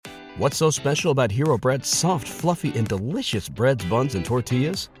What's so special about Hero Bread's soft, fluffy, and delicious breads, buns, and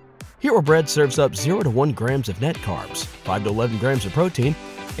tortillas? Hero Bread serves up 0 to 1 grams of net carbs, 5 to 11 grams of protein,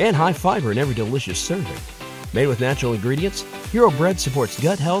 and high fiber in every delicious serving. Made with natural ingredients, Hero Bread supports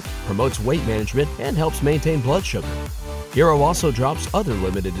gut health, promotes weight management, and helps maintain blood sugar. Hero also drops other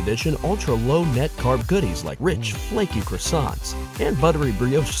limited edition ultra-low net carb goodies like rich, flaky croissants and buttery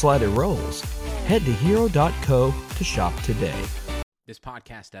brioche slider rolls. Head to hero.co to shop today. This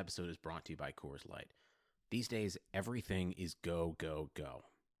podcast episode is brought to you by Coors Light. These days, everything is go, go, go.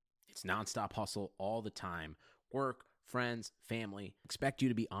 It's nonstop hustle all the time. Work, friends, family expect you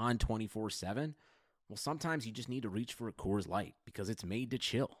to be on 24/7. Well, sometimes you just need to reach for a Coors Light because it's made to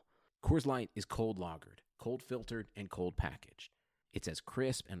chill. Coors Light is cold lagered, cold filtered, and cold packaged. It's as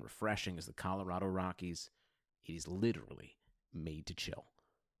crisp and refreshing as the Colorado Rockies. It is literally made to chill.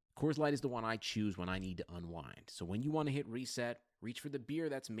 Coors Light is the one I choose when I need to unwind. So when you want to hit reset, reach for the beer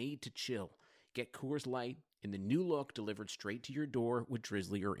that's made to chill. Get Coors Light in the new look delivered straight to your door with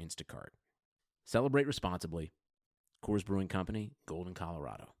Drizzly or Instacart. Celebrate responsibly. Coors Brewing Company, Golden,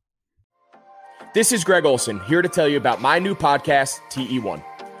 Colorado. This is Greg Olson, here to tell you about my new podcast, TE1.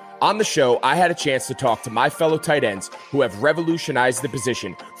 On the show, I had a chance to talk to my fellow tight ends who have revolutionized the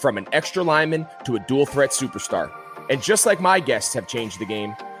position from an extra lineman to a dual threat superstar. And just like my guests have changed the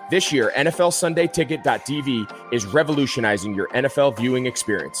game, this year, NFLSundayTicket.tv is revolutionizing your NFL viewing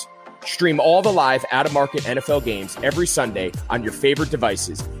experience. Stream all the live out-of-market NFL games every Sunday on your favorite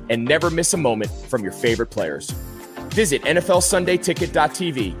devices and never miss a moment from your favorite players. Visit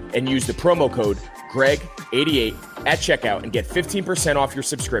NFLSundayTicket.tv and use the promo code GREG88 at checkout and get 15% off your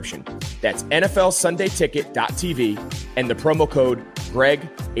subscription. That's NFLSundayTicket.tv and the promo code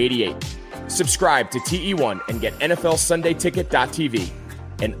GREG88. Subscribe to TE1 and get NFLSundayTicket.tv.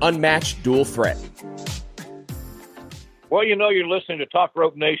 An unmatched dual threat. Well, you know you're listening to Top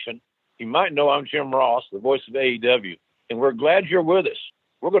Rope Nation. You might know I'm Jim Ross, the voice of AEW, and we're glad you're with us.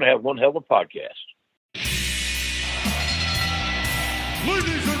 We're going to have one hell of a podcast.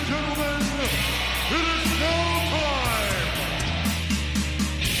 Ladies and gentlemen, it is now time.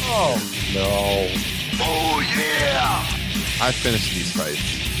 Oh, no. Oh, yeah. I finished these fights.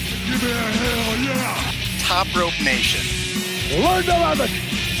 Give me a hell yeah. Top Rope Nation. Learn to love it.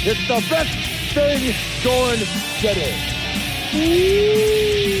 It's the best thing going today.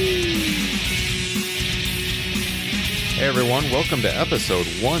 Hey everyone, welcome to episode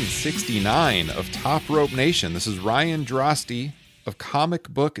 169 of Top Rope Nation. This is Ryan Drosty of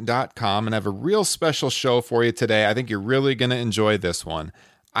comicbook.com, and I have a real special show for you today. I think you're really going to enjoy this one.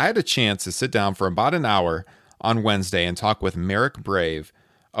 I had a chance to sit down for about an hour on Wednesday and talk with Marek Brave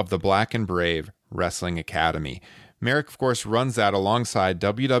of the Black and Brave Wrestling Academy. Marek, of course, runs that alongside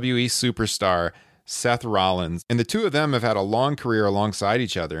WWE superstar Seth Rollins, and the two of them have had a long career alongside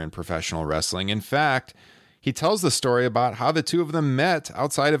each other in professional wrestling. In fact, he tells the story about how the two of them met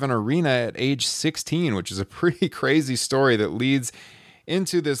outside of an arena at age 16, which is a pretty crazy story that leads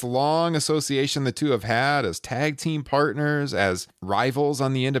into this long association the two have had as tag team partners, as rivals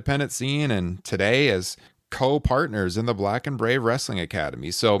on the independent scene, and today as co-partners in the Black and Brave Wrestling Academy.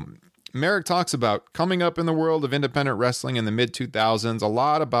 So Marek talks about coming up in the world of independent wrestling in the mid-2000s, a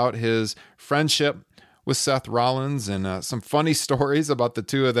lot about his friendship with Seth Rollins, and some funny stories about the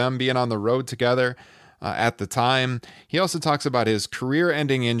two of them being on the road together at the time. He also talks about his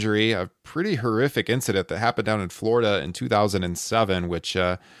career-ending injury, a pretty horrific incident that happened down in Florida in 2007, which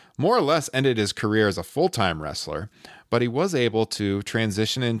more or less ended his career as a full-time wrestler. But he was able to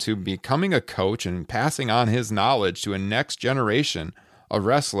transition into becoming a coach and passing on his knowledge to a next generation of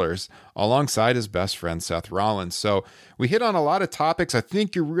wrestlers alongside his best friend Seth Rollins. So we hit on a lot of topics. I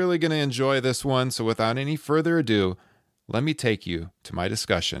think you're really going to enjoy this one. So without any further ado, let me take you to my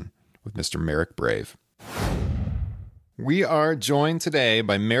discussion with Mr. Marek Brave. We are joined today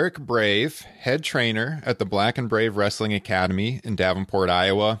by Marek Brave, head trainer at the Black and Brave Wrestling Academy in Davenport,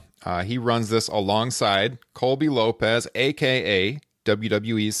 Iowa. He runs this alongside Colby Lopez, a.k.a.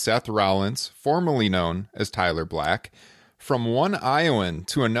 WWE's Seth Rollins, formerly known as Tyler Black. From one Iowan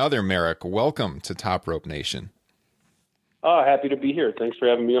to another, Marek, welcome to Top Rope Nation. Happy to be here. Thanks for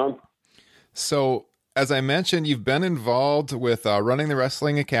having me on. So, as I mentioned, you've been involved with running the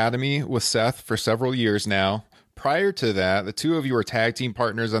Wrestling Academy with Seth for several years now. Prior to that, the two of you were tag team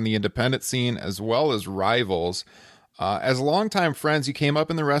partners on the independent scene as well as rivals. As longtime friends, you came up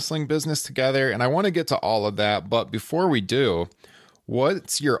in the wrestling business together, and I want to get to all of that. But before we do,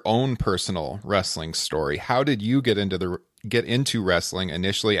 what's your own personal wrestling story? How did you get into wrestling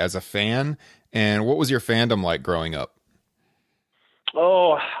initially as a fan, and what was your fandom like growing up?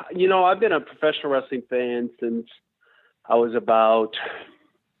 Oh, I've been a professional wrestling fan since I was about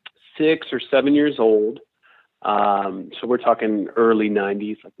 6 or 7 years old. So we're talking early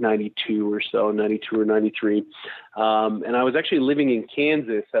 90s, like 92 or so, 92 or 93. And I was actually living in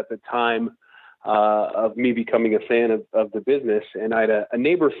Kansas at the time of me becoming a fan of the business. And I had a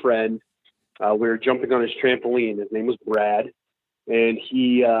neighbor friend. We were jumping on his trampoline. His name was Brad. And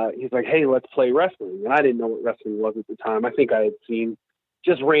he's like, hey, let's play wrestling. And I didn't know what wrestling was at the time. I think I had seen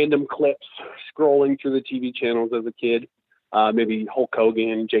just random clips scrolling through the TV channels as a kid. Maybe Hulk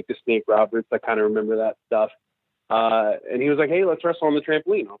Hogan, Jake the Snake Roberts. I kind of remember that stuff. And he was like, hey, let's wrestle on the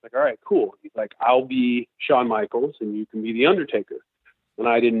trampoline. I was like, all right, cool. He's like, I'll be Shawn Michaels and you can be The Undertaker. And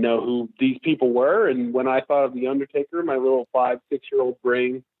I didn't know who these people were. And when I thought of The Undertaker, my little 5-6 year old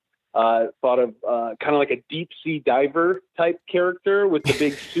brain thought of kind of like a deep sea diver type character with the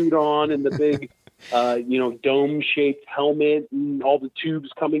big suit on and the big, dome shaped helmet and all the tubes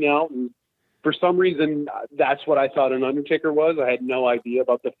coming out. And for some reason, that's what I thought an Undertaker was. I had no idea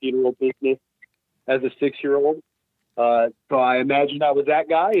about the funeral business as a 6-year-old. So I imagined I was that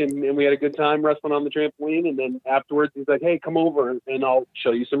guy, and we had a good time wrestling on the trampoline. And then afterwards, he's like, hey, come over and I'll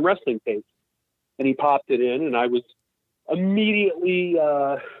show you some wrestling tapes. And he popped it in, and I was immediately,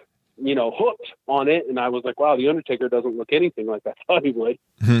 hooked on it. And I was like, wow, The Undertaker doesn't look anything like I thought he would.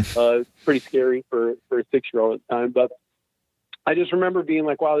 It's pretty scary for a 6-year-old at the time. But I just remember being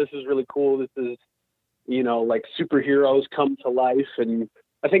like, wow, this is really cool. This is, like superheroes come to life. And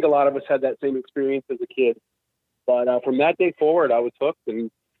I think a lot of us had that same experience as a kid. But from that day forward, I was hooked, and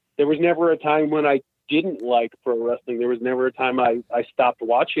there was never a time when I didn't like pro wrestling. There was never a time I stopped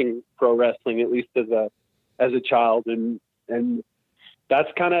watching pro wrestling, at least as a child, and that's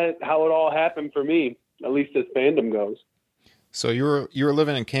kind of how it all happened for me, at least as fandom goes. So you were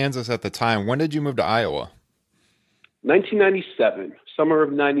living in Kansas at the time. When did you move to Iowa? 1997, summer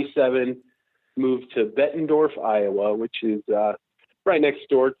of '97. Moved to Bettendorf, Iowa, which is right next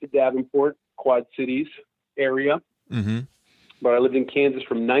door to Davenport, Quad Cities area. Mm-hmm. But I lived in Kansas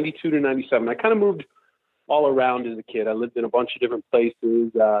from 92 to 97. I kind of moved all around as a kid. I lived in a bunch of different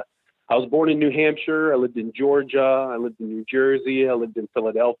places. I was born in New Hampshire. I lived in Georgia. I lived in New Jersey. I lived in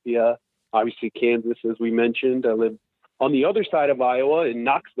Philadelphia. Obviously Kansas, as we mentioned. I lived on the other side of Iowa in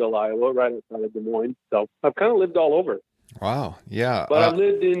Knoxville, Iowa, right outside of Des Moines. So I've kind of lived all over. Wow. Yeah. But I've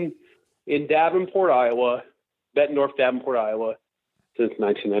lived in Davenport, Iowa, Bettendorf, Davenport, Iowa, since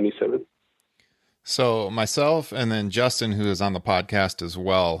 1997. So myself and then Justin, who is on the podcast as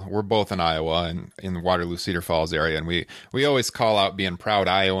well, we're both in Iowa and in the Waterloo Cedar Falls area. And we always call out being proud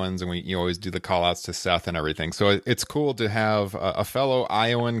Iowans, and you always do the call outs to Seth and everything. So it's cool to have a fellow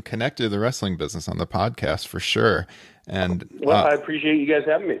Iowan connected to the wrestling business on the podcast for sure. And well, I appreciate you guys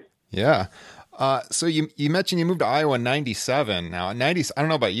having me. Yeah. So you mentioned you moved to Iowa in 97. Now, I don't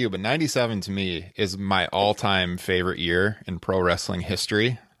know about you, but 97 to me is my all-time favorite year in pro wrestling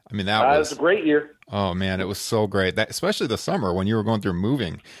history. I mean, that was a great year. Oh man, it was so great. Especially the summer when you were going through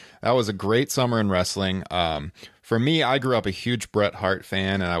moving. That was a great summer in wrestling. For me, I grew up a huge Bret Hart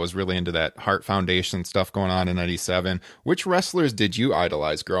fan, and I was really into that Hart Foundation stuff going on in 97. Which wrestlers did you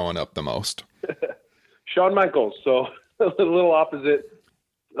idolize growing up the most? Shawn Michaels. So a little opposite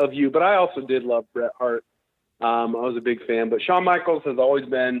of you, but I also did love Bret Hart. I was a big fan, but Shawn Michaels has always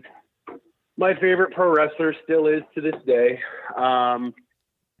been my favorite pro wrestler, still is to this day.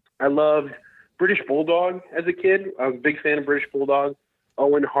 I loved British Bulldog as a kid. I was a big fan of British Bulldog,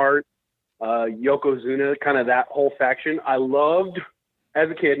 Owen Hart, Yokozuna, kind of that whole faction. I loved,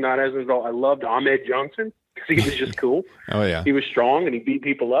 as a kid, not as an adult, I loved Ahmed Johnson because he was just cool. Oh, yeah. He was strong and he beat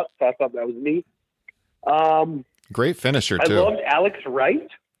people up, so I thought that was neat. Great finisher, too. I loved Alex Wright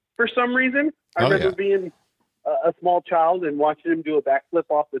for some reason. I remember being a small child and watching him do a backflip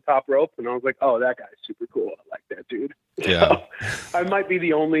off the top rope, and I was like, oh, that guy's super cool. I like that dude. Yeah. So, I might be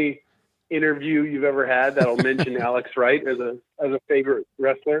the only interview you've ever had that'll mention Alex Wright as a favorite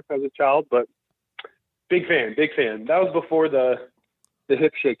wrestler as a child, but big fan. That was before the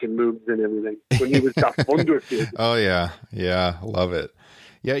hip shaking moves and everything, when he was top Undertaker. Oh yeah, love it.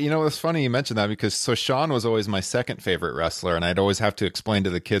 Yeah, it's funny you mentioned that because Shawn was always my second favorite wrestler, and I'd always have to explain to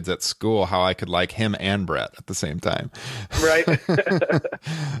the kids at school how I could like him and Bret at the same time. Right.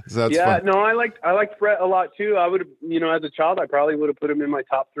 So that's fun. No, I liked Bret a lot too. I would have, as a child, I probably would have put him in my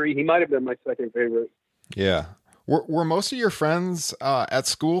top 3. He might have been my second favorite. Yeah. Were most of your friends at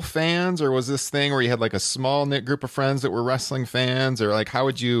school fans, or was this thing where you had like a small knit group of friends that were wrestling fans, or like how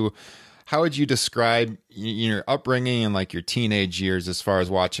would you describe your upbringing and like your teenage years as far as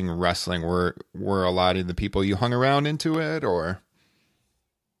watching wrestling? Were a lot of the people you hung around into it, or?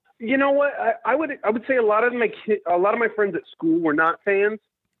 You know what? I would say a lot of my friends at school were not fans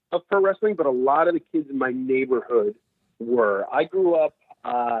of pro wrestling, but a lot of the kids in my neighborhood were. I grew up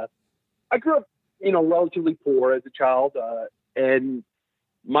I grew up, relatively poor as a child, and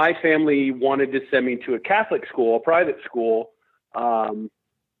my family wanted to send me to a Catholic school, a private school,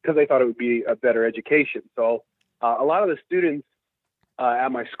 because they thought it would be a better education. So a lot of the students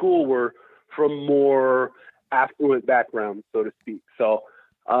at my school were from more affluent backgrounds, so to speak. So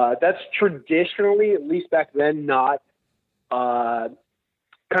that's traditionally, at least back then, not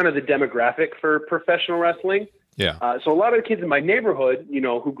kind of the demographic for professional wrestling. Yeah. So a lot of the kids in my neighborhood,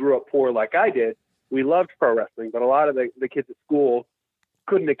 who grew up poor like I did, we loved pro wrestling, but a lot of the kids at school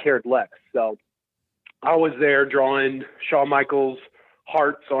couldn't have cared less. So I was there drawing Shawn Michaels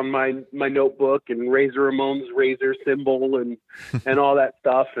hearts on my notebook and Razor Ramon's razor symbol and all that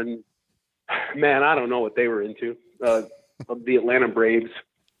stuff. And man, I don't know what they were into. The Atlanta Braves.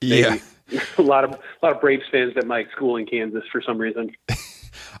 Yeah. a lot of Braves fans at my school in Kansas for some reason.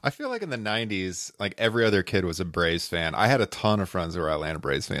 I feel like in the 90s, like every other kid was a Braves fan. I had a ton of friends who were Atlanta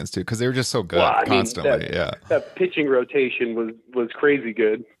Braves fans too, because they were just so good constantly. That pitching rotation was crazy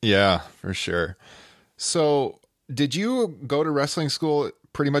good. Yeah, for sure. So did you go to wrestling school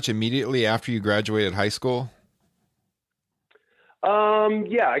pretty much immediately after you graduated high school?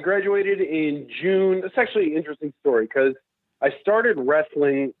 Yeah, I graduated in June. It's actually an interesting story because I started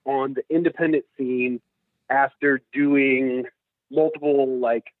wrestling on the independent scene after doing multiple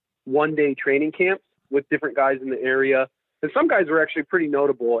one-day training camps with different guys in the area. And some guys were actually pretty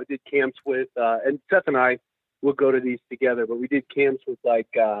notable. I did camps with, and Seth and I would go to these together, but we did camps with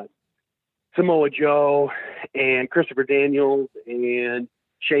Samoa Joe and Christopher Daniels and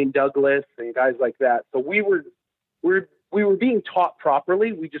Shane Douglas and guys like that. So we were being taught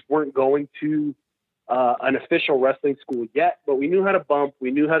properly. We just weren't going to an official wrestling school yet, but we knew how to bump.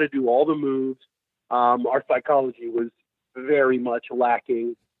 We knew how to do all the moves. Our psychology was very much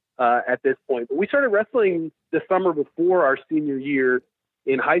lacking at this point. But we started wrestling the summer before our senior year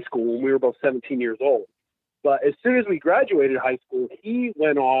in high school when we were both 17 years old. But as soon as we graduated high school, he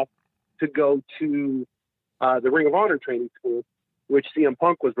went off to go to the Ring of Honor training school, which CM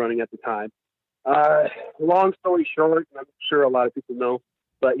Punk was running at the time. Long story short, and I'm sure a lot of people know,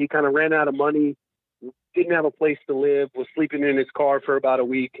 but he kind of ran out of money, didn't have a place to live, was sleeping in his car for about a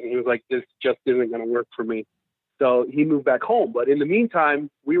week, and he was like, this just isn't going to work for me. So he moved back home. But in the meantime,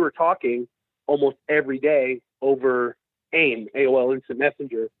 we were talking almost every day over AOL Instant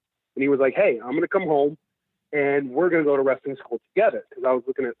Messenger. And he was like, hey, I'm going to come home and we're going to go to wrestling school together, because I was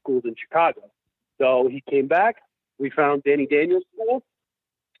looking at schools in Chicago. So he came back. We found Danny Daniels School,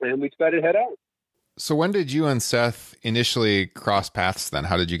 and we decided to head out. So when did you and Seth initially cross paths then?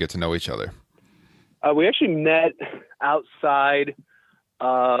 How did you get to know each other? We actually met outside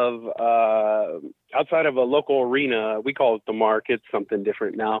of a local arena. We call it the Mark. It's something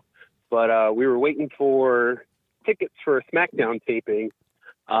different now. But we were waiting for tickets for a SmackDown taping.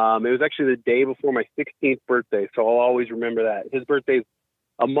 It was actually the day before my 16th birthday, so I'll always remember that. His birthday's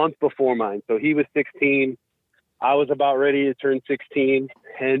a month before mine. So he was 16. I was about ready to turn 16.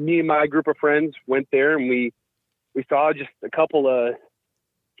 And me and my group of friends went there, and we saw just a couple of,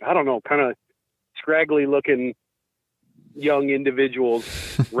 I don't know, kind of scraggly looking young individuals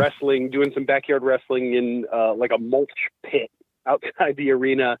wrestling, doing some backyard wrestling in a mulch pit outside the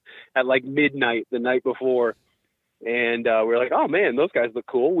arena at midnight the night before. And we're like, oh man, those guys look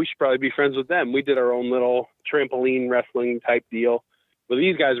cool. We should probably be friends with them. We did our own little trampoline wrestling type deal. But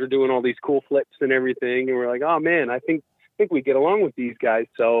these guys were doing all these cool flips and everything. And we're like, oh man, I think we get along with these guys.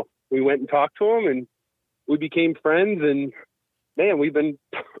 So we went and talked to them, and we became friends. And man, we've been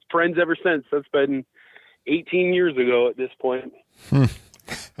friends ever since. That's been 18 years ago at this point.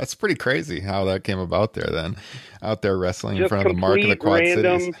 That's pretty crazy how that came about there then. Out there wrestling just in front of the Mark in the Quad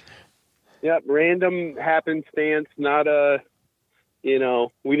Cities. Yep, random happenstance, not we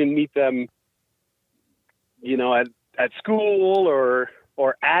didn't meet them, at school or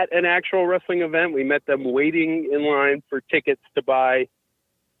at an actual wrestling event. We met them waiting in line for tickets to buy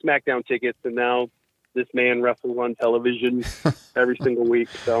SmackDown tickets, and now this man wrestles on television every single week.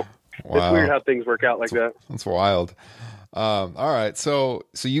 So wow. It's weird how things work out like that. That's wild. All right. So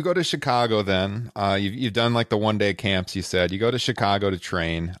you go to Chicago then. You've done the one-day camps, you said. You go to Chicago to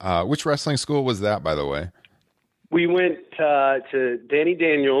train. Which wrestling school was that, by the way? We went to Danny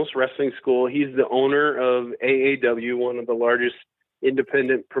Daniels Wrestling School. He's the owner of AAW, one of the largest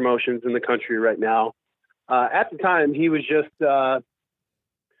independent promotions in the country right now. At the time, he was just a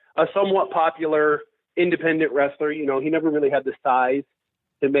somewhat popular independent wrestler. He never really had the size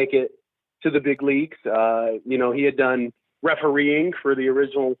to make it to the big leagues. He had done refereeing for the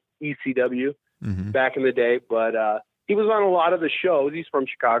original ECW back in the day, but he was on a lot of the shows. He's from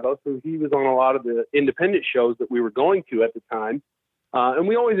Chicago, so he was on a lot of the independent shows that we were going to at the time. And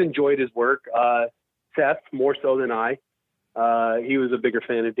we always enjoyed his work. Seth, more so than I. He was a bigger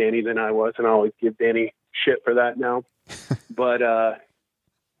fan of Danny than I was, and I always give Danny shit for that now. But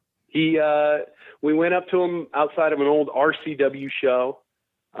we went up to him outside of an old RCW show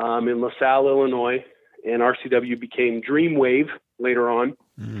in LaSalle, Illinois, and RCW became Dreamwave later on.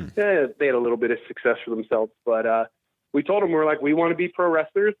 They had a little bit of success for themselves, but we told him, we're like, we want to be pro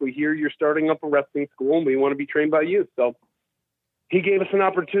wrestlers. We hear you're starting up a wrestling school, and we want to be trained by you. So he gave us an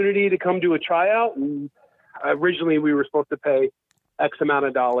opportunity to come do a tryout, and originally we were supposed to pay X amount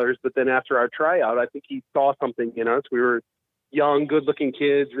of dollars, but then after our tryout, I think he saw something in us. We were young, good-looking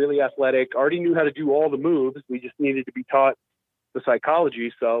kids, really athletic, already knew how to do all the moves. We just needed to be taught the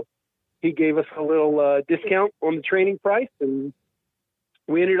psychology. So he gave us a little discount on the training price, and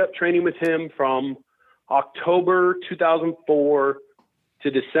we ended up training with him from October 2004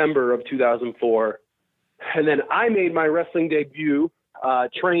 to December of 2004. And then I made my wrestling debut,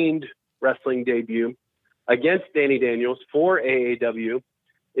 trained wrestling debut against Danny Daniels for AAW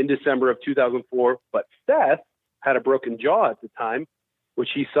in December of 2004. But Seth had a broken jaw at the time, which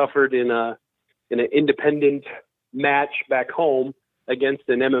he suffered in an independent match back home against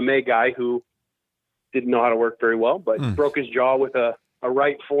an MMA guy who didn't know how to work very well, but broke his jaw with a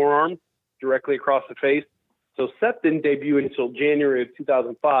right forearm directly across the face. So Seth didn't debut until January of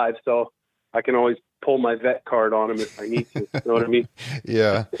 2005. So I can always pull my vet card on him if I need to. You know what I mean?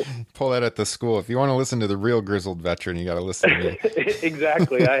 Yeah. Pull that at the school. If you want to listen to the real grizzled veteran, you got to listen to me.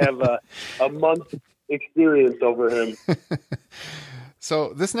 Exactly. I have a month's experience over him.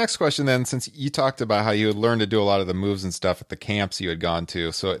 So this next question then, since you talked about how you had learned to do a lot of the moves and stuff at the camps you had gone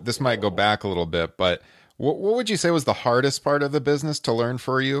to, so this might go back a little bit, but what would you say was the hardest part of the business to learn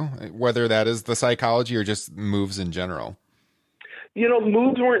for you, whether that is the psychology or just moves in general?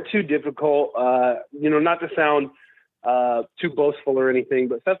 Moves weren't too difficult, not to sound too boastful or anything,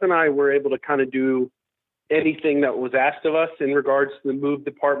 but Seth and I were able to kind of do anything that was asked of us in regards to the move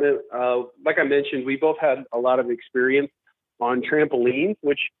department. Like I mentioned, we both had a lot of experience on trampolines,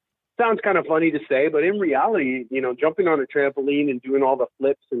 which sounds kind of funny to say, but in reality, jumping on a trampoline and doing all the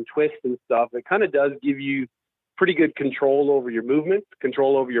flips and twists and stuff, it kind of does give you pretty good control over your movements,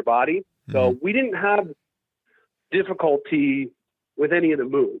 control over your body. So we didn't have difficulty with any of the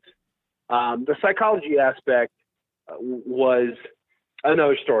moves. The psychology aspect was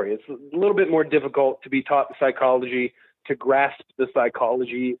another story. It's a little bit more difficult to be taught the psychology, to grasp the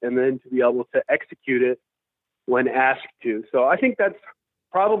psychology, and then to be able to execute it when asked to. So I think that's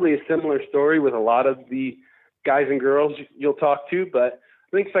probably a similar story with a lot of the guys and girls you'll talk to, but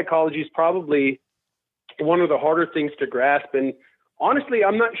I think psychology is probably one of the harder things to grasp. And honestly,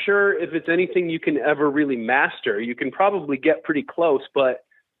 I'm not sure if it's anything you can ever really master. You can probably get pretty close, but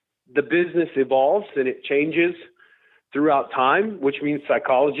the business evolves and it changes throughout time, which means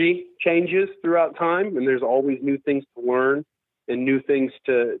psychology changes throughout time. And there's always new things to learn and new things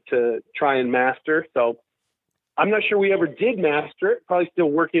to try and master. So I'm not sure we ever did master it, probably still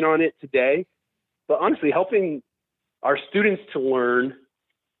working on it today, but honestly, helping our students to learn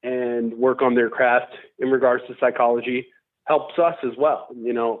and work on their craft in regards to psychology helps us as well.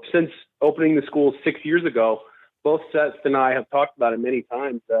 Since opening the school 6 years ago, both Seth and I have talked about it many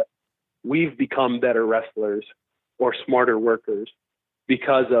times that we've become better wrestlers or smarter workers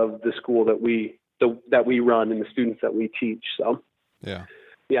because of the school that we run and the students that we teach. So, yeah,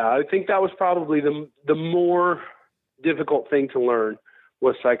 I think that was probably the more difficult thing to learn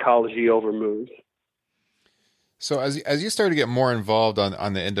was psychology over moves. So as you started to get more involved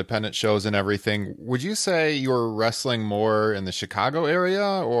on the independent shows and everything, would you say you were wrestling more in the Chicago area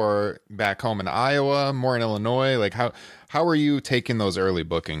or back home in Iowa, more in Illinois? Like how were you taking those early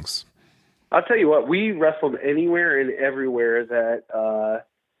bookings? I'll tell you what, we wrestled anywhere and everywhere that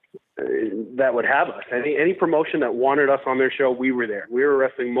would have us. Any promotion that wanted us on their show, we were there. We were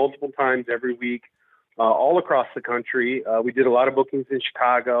wrestling multiple times every week, all across the country. We did a lot of bookings in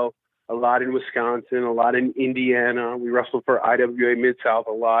Chicago, a lot in Wisconsin, a lot in Indiana. We wrestled for IWA Mid-South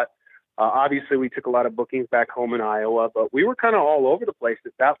a lot. Obviously, we took a lot of bookings back home in Iowa, but we were kind of all over the place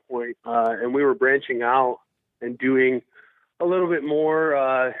at that point, and we were branching out and doing a little bit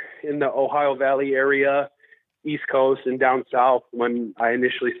more in the Ohio Valley area, East Coast, and down south when I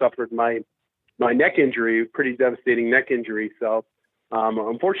initially suffered my neck injury, pretty devastating neck injury. So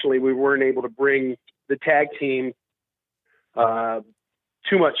unfortunately, we weren't able to bring the tag team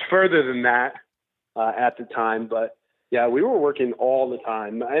too much further than that at the time. But yeah, we were working all the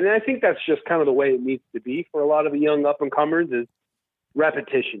time. And I think that's just kind of the way it needs to be for a lot of the young up and comers is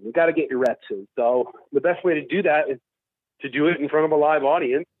repetition. You got to get your reps in. So the best way to do that is to do it in front of a live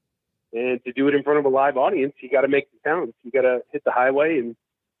audience And to do it in front of a live audience, you got to make the towns. You got to hit the highway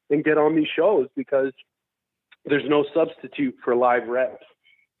and get on these shows, because there's no substitute for live reps.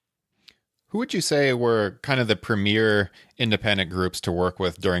 Who would you say were kind of the premier independent groups to work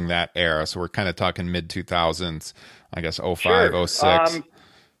with during that era? So we're kind of talking mid-2000s, I guess 05, Sure. 06.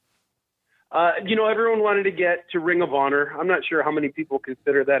 Everyone wanted to get to Ring of Honor. I'm not sure how many people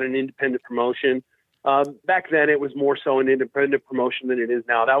consider that an independent promotion. Back then, it was more so an independent promotion than it is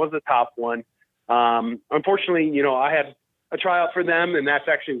now. That was the top one. Unfortunately, I had a tryout for them, and that's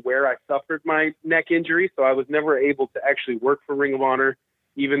actually where I suffered my neck injury. So I was never able to actually work for Ring of Honor,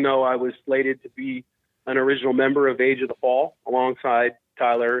 even though I was slated to be an original member of Age of the Fall alongside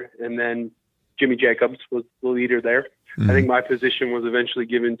Tyler, and then Jimmy Jacobs was the leader there. Mm-hmm. I think my position was eventually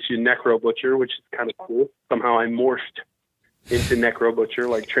given to Necro Butcher, which is kind of cool. Somehow I morphed into Necro Butcher,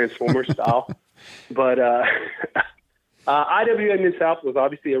 like Transformer style. But IWA Mid-South was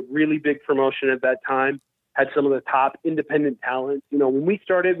obviously a really big promotion at that time, had some of the top independent talent. When we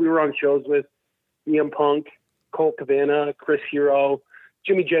started, we were on shows with CM Punk, Colt Cabana, Chris Hero,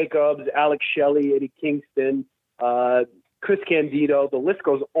 Jimmy Jacobs, Alex Shelley, Eddie Kingston, Chris Candido. The list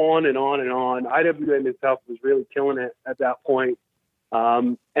goes on and on and on. IWA Mid-South was really killing it at that point.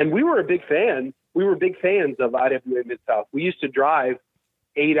 And we were big fans of IWA Mid-South. We used to drive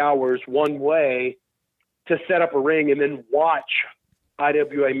 8 hours one way to set up a ring and then watch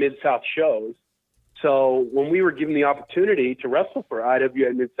IWA Mid-South shows. So when we were given the opportunity to wrestle for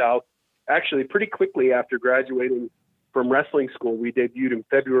IWA Mid-South, actually pretty quickly after graduating from wrestling school, we debuted in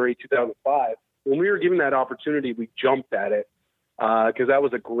February 2005. When we were given that opportunity, we jumped at it because that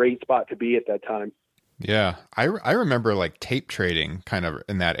was a great spot to be at that time. Yeah, I remember like tape trading kind of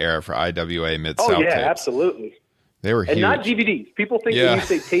in that era for IWA Mid-South. Oh, yeah, tapes. Absolutely. They were huge. And not DVDs. People think when you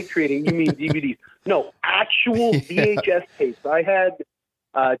say tape trading, you mean DVDs. No, actual VHS tapes. I had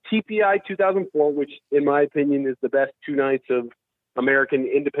TPI 2004, which in my opinion is the best 2 nights of American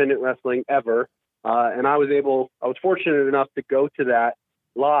independent wrestling ever. And I was fortunate enough to go to that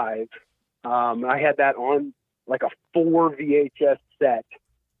live. I had that on like a 4 VHS set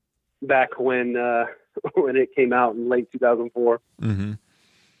back when it came out in late 2004. Mm-hmm.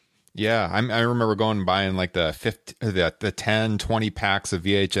 Yeah, I remember going and buying like the 10, 20 packs of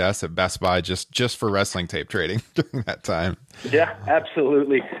VHS at Best Buy just for wrestling tape trading during that time. Yeah,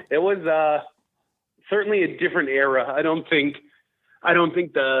 absolutely. It was certainly a different era. I don't think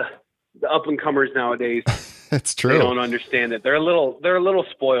the up and comers nowadays. It's true. They don't understand it. They're a little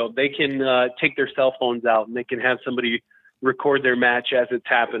spoiled. They can take their cell phones out and they can have somebody record their match as it's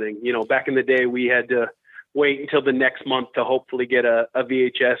happening. Back in the day, we had to wait until the next month to hopefully get a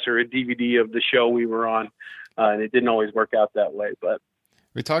VHS or a DVD of the show we were on. And it didn't always work out that way, but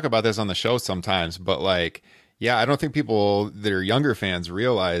we talk about this on the show sometimes, but like, yeah, I don't think people that are younger fans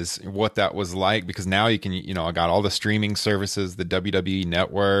realize what that was like, because now you can, I got all the streaming services, the WWE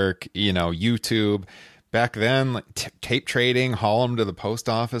Network, YouTube. Back then, like, tape trading, haul them to the post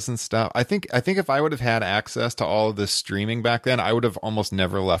office and stuff. I think if I would have had access to all of this streaming back then, I would have almost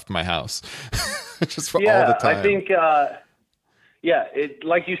never left my house. Just for all the time. I think,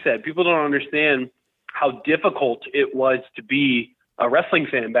 like you said, people don't understand how difficult it was to be a wrestling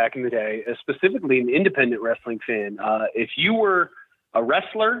fan back in the day, specifically an independent wrestling fan. If you were a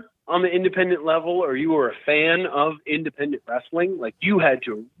wrestler on the independent level, or you were a fan of independent wrestling, like you had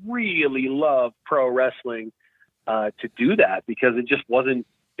to really love pro wrestling to do that, because it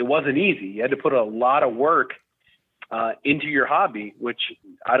wasn't easy. You had to put a lot of work into your hobby, which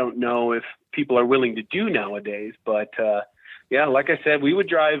I don't know if people are willing to do nowadays. But like I said, we would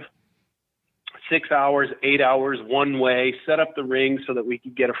drive 6 hours, 8 hours one way, set up the ring so that we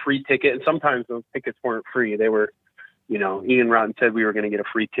could get a free ticket. And sometimes those tickets weren't free. They were, Ian Rotten said we were going to get a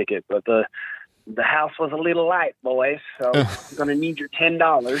free ticket, but the house was a little light, boys. So I'm going to need your $10.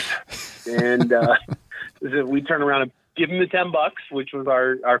 And we turn around and give them the $10, which was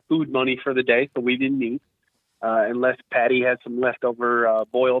our food money for the day. So we didn't eat. Unless Patty had some leftover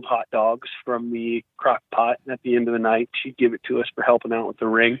boiled hot dogs from the crock pot at the end of the night, she'd give it to us for helping out with the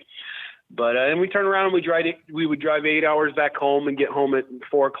ring. But and we turn around and we would drive 8 hours back home and get home at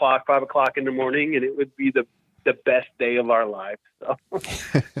 4 o'clock, 5 o'clock in the morning, and it would be the best day of our lives. So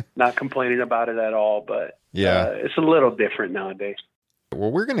not complaining about it at all, but it's a little different nowadays.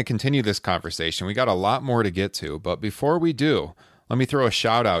 Well, we're going to continue this conversation. We got a lot more to get to, but before we do, let me throw a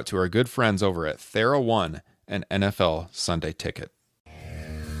shout out to our good friends over at Thera One and NFL Sunday Ticket.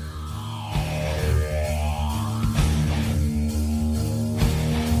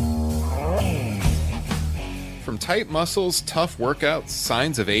 From tight muscles, tough workouts,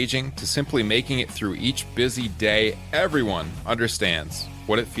 signs of aging, to simply making it through each busy day, everyone understands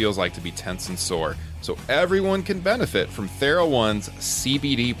what it feels like to be tense and sore, so everyone can benefit from TheraOne's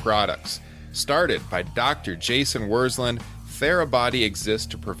CBD products. Started by Dr. Jason Wersland, TheraBody exists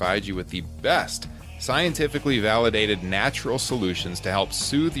to provide you with the best scientifically validated natural solutions to help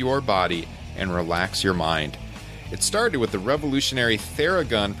soothe your body and relax your mind. It started with the revolutionary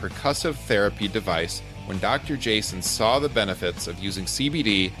Theragun percussive therapy device. When Dr. Jason saw the benefits of using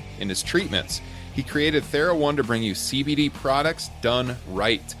CBD in his treatments, he created TheraOne to bring you CBD products done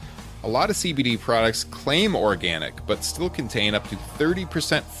right. A lot of CBD products claim organic, but still contain up to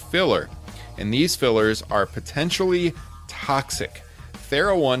 30% filler, and these fillers are potentially toxic.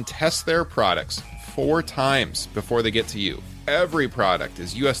 TheraOne tests their products 4 times before they get to you. Every product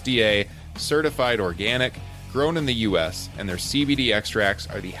is USDA certified organic, grown in the US, and their CBD extracts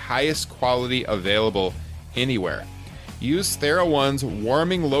are the highest quality available anywhere. Use TheraOne's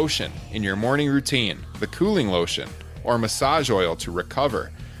warming lotion in your morning routine, the cooling lotion, or massage oil to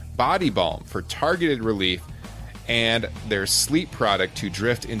recover, body balm for targeted relief, and their sleep product to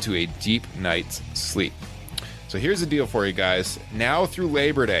drift into a deep night's sleep. So here's the deal for you guys. Now through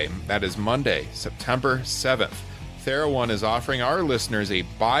Labor Day, that is Monday, September 7th, TheraOne is offering our listeners a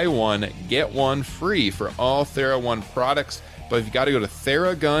buy one, get one free for all TheraOne products, but you've got to go to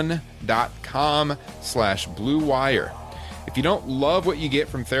theragun.com/Blue Wire. If you don't love what you get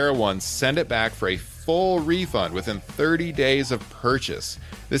from TheraOne, send it back for a full refund within 30 days of purchase.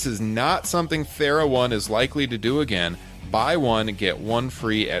 This is not something TheraOne is likely to do again. Buy one, get one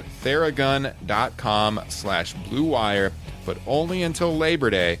free at theragun.com/Blue Wire, but only until Labor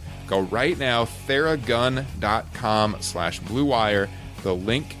Day. Go right now, theragun.com/Blue Wire. The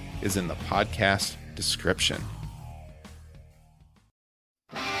link is in the podcast description.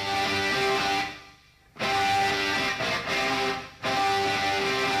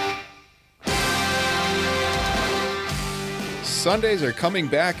 Sundays are coming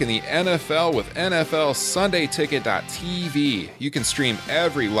back in the NFL with NFL SundayTicket.tv. You can stream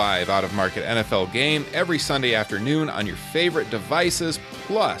every live out-of-market NFL game every Sunday afternoon on your favorite devices,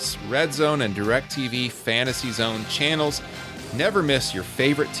 plus Red Zone and DirecTV Fantasy Zone channels. Never miss your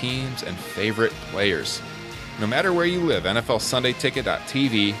favorite teams and favorite players. No matter where you live, NFL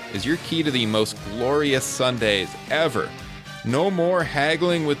SundayTicket.tv is your key to the most glorious Sundays ever. No more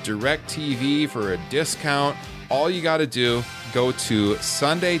haggling with DirecTV for a discount. All you got to do, go to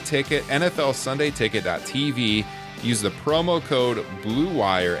Sunday Ticket, NFL SundayTicket.tv. Use the promo code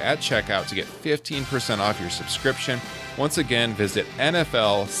BlueWire at checkout to get 15% off your subscription. Once again, visit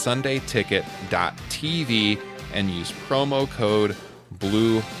NFL SundayTicket.tv and use promo code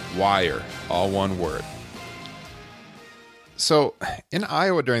BlueWire, all one word. So in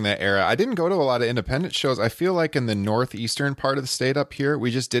Iowa during that era, I didn't go to a lot of independent shows. I feel like in the northeastern part of the state up here, we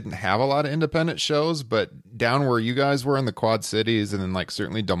just didn't have a lot of independent shows. But down where you guys were in the Quad Cities and then like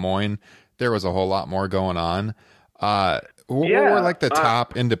certainly Des Moines, there was a whole lot more going on. What were like the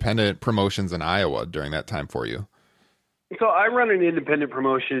top independent promotions in Iowa during that time for you? So I run an independent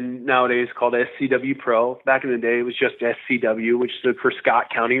promotion nowadays called SCW Pro. Back in the day, it was just SCW, which stood for Scott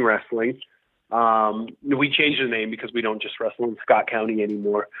County Wrestling. We changed the name because we don't just wrestle in Scott County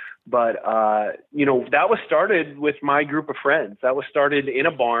anymore. But, that was started with my group of friends. That was started in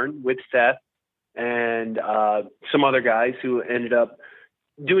a barn with Seth and some other guys who ended up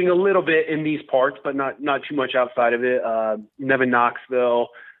doing a little bit in these parts, but not too much outside of it. Nevin Knoxville,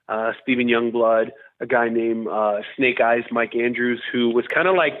 Stephen Youngblood, a guy named Snake Eyes Mike Andrews, who was kind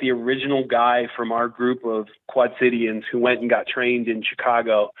of like the original guy from our group of Quad Cityans who went and got trained in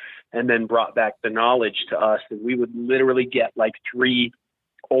Chicago and then brought back the knowledge to us. And we would literally get like 3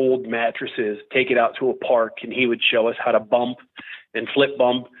 old mattresses, take it out to a park, and he would show us how to bump and flip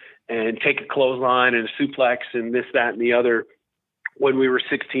bump and take a clothesline and a suplex and this, that, and the other when we were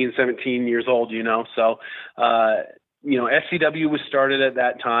 16, 17 years old, So, SCW was started at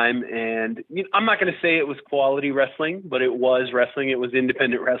that time, and I'm not going to say it was quality wrestling, but it was wrestling. It was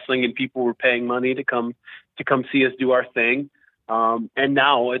independent wrestling, and people were paying money to come see us do our thing. And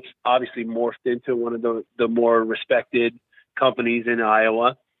now it's obviously morphed into one of the more respected companies in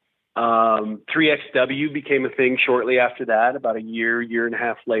Iowa. 3XW became a thing shortly after that, about a year and a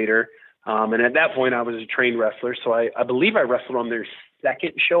half later. And at that point I was a trained wrestler. So I believe I wrestled on their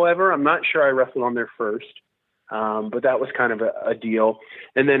second show ever. I'm not sure I wrestled on their first. But that was kind of a deal.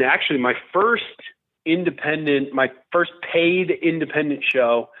 And then actually my first paid independent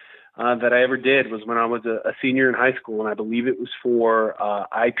show that I ever did was when I was a senior in high school, and I believe it was for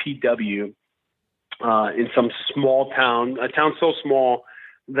IPW in some small town, a town so small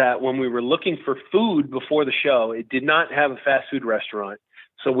that when we were looking for food before the show, it did not have a fast food restaurant.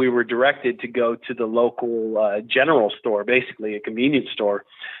 So we were directed to go to the local general store, basically a convenience store.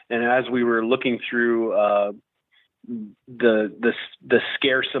 And as we were looking through the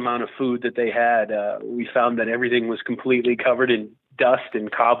scarce amount of food that they had, we found that everything was completely covered in dust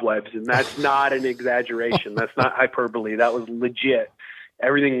and cobwebs. And that's not an exaggeration. That's not hyperbole. That was legit.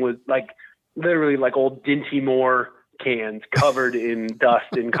 Everything was literally like old Dinty Moore cans covered in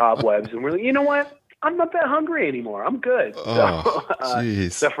dust and cobwebs. And we're like, you know what? I'm not that hungry anymore. I'm good. Oh,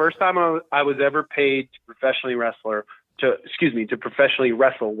 jeez. The first time I was ever paid to professionally wrestle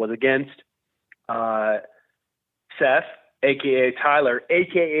was against Seth, a.k.a. Tyler,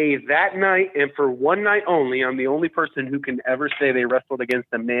 a.k.a. that night, and for one night only, I'm the only person who can ever say they wrestled against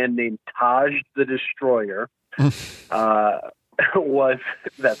a man named Taj the Destroyer.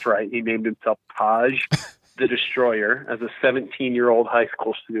 That's right, he named himself Taj the Destroyer as a 17-year-old high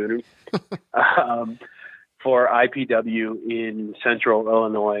school student for IPW in Central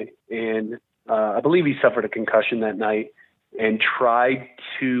Illinois. And I believe he suffered a concussion that night and tried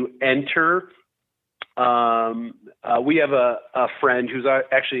to enter. We have a friend who's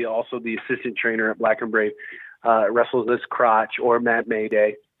actually also the assistant trainer at Black and Brave, wrestles this Crotch or Matt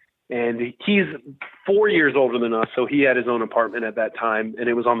Mayday. And he's 4 years older than us, so he had his own apartment at that time. And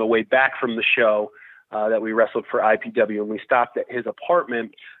it was on the way back from the show that we wrestled for IPW, and we stopped at his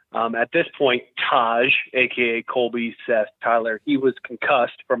apartment. At this point, Taj, a.k.a. Colby, Seth, Tyler, he was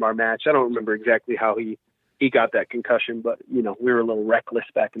concussed from our match. I don't remember exactly how he got that concussion, but, we were a little reckless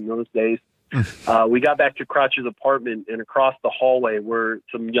back in those days. We got back to Crotch's apartment, and across the hallway were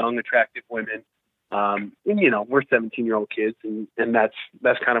some young, attractive women. And, we're 17-year-old kids, and that's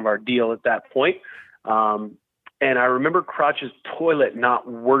kind of our deal at that point. And I remember Crotch's toilet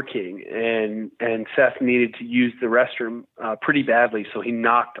not working, and Seth needed to use the restroom pretty badly. So he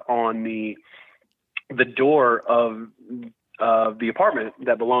knocked on the door of the apartment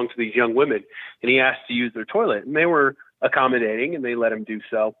that belonged to these young women, and he asked to use their toilet. And they were accommodating, and they let him do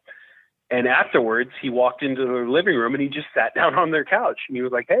so. And afterwards, he walked into the living room, and he just sat down on their couch. And he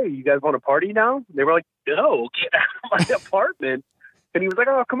was like, "Hey, you guys want to party now?" And they were like, "No, get out of my apartment." And he was like,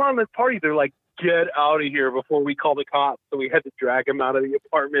 "Oh, come on, let's party." They're like, "Get out of here before we call the cops." So we had to drag him out of the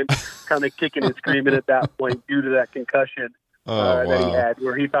apartment, kind of kicking and screaming at that point due to that concussion that he had,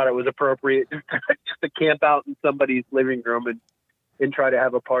 where he thought it was appropriate just to camp out in somebody's living room and try to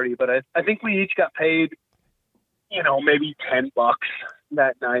have a party. But I think we each got paid, maybe $10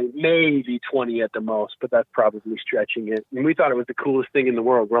 that night, maybe 20 at the most, but that's probably stretching it. And we thought it was the coolest thing in the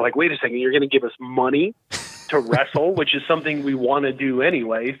world. We're like, wait a second, you're going to give us money to wrestle, which is something we want to do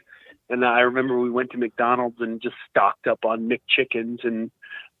anyways. And I remember we went to McDonald's and just stocked up on McChickens and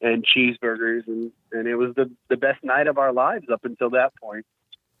cheeseburgers, and it was the best night of our lives up until that point.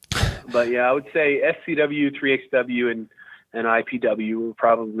 But yeah, I would say SCW, 3XW, and IPW were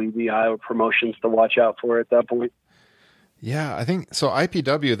probably the Iowa promotions to watch out for at that point. Yeah, I think so.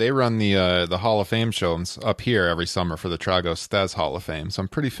 IPW, they run the Hall of Fame shows up here every summer for the Tragos Thez Hall of Fame, so I'm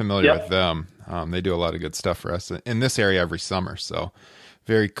pretty familiar with them. They do a lot of good stuff for us in this area every summer, so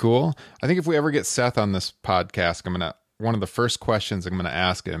very cool. I think if we ever get Seth on this podcast, one of the first questions I'm gonna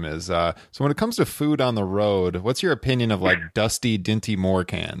ask him is, so when it comes to food on the road, what's your opinion of like dusty Dinty Moore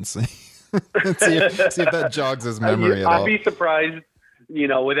cans? see if that jogs his memory at all. I'd be surprised.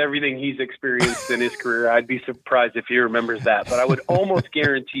 With everything he's experienced in his career, I'd be surprised if he remembers that. But I would almost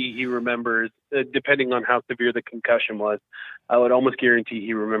guarantee he remembers, depending on how severe the concussion was, I would almost guarantee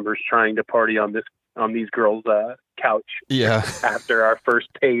he remembers trying to party on these girls' couch. Yeah. After our first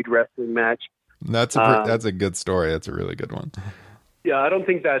paid wrestling match. That's a good story. That's a really good one. Yeah, I don't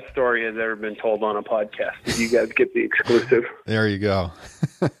think that story has ever been told on a podcast. You guys get the exclusive. There you go.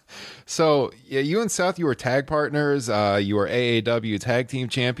 So, yeah, you and Seth, you were tag partners. You were AAW tag team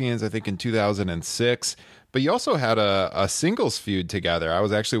champions, I think, in 2006. But you also had a singles feud together. I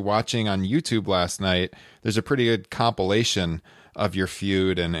was actually watching on YouTube last night. There's a pretty good compilation of your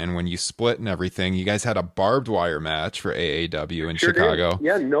feud and when you split and everything. You guys had a barbed wire match for AAW in Chicago. Did.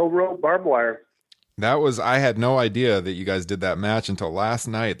 Yeah, no rope barbed wire. I had no idea that you guys did that match until last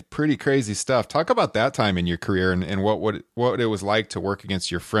night. Pretty crazy stuff. Talk about that time in your career and what it was like to work against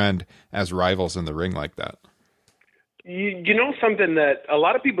your friend as rivals in the ring like that. You know, something that a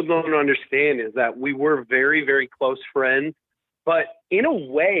lot of people don't understand is that we were very, very close friends, but in a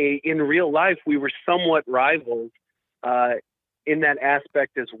way, in real life, we were somewhat rivals in that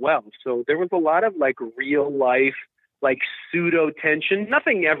aspect as well. So there was a lot of like real life, like pseudo tension,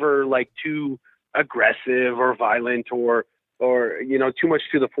 nothing ever like too aggressive or violent or too much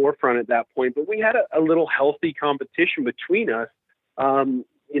to the forefront at that point, but we had a little healthy competition between us.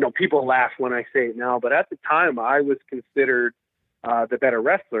 People laugh when I say it now, but at the time I was considered the better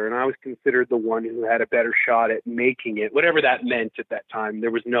wrestler, and I was considered the one who had a better shot at making it, whatever that meant at that time.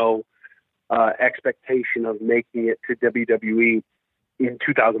 There was no expectation of making it to WWE in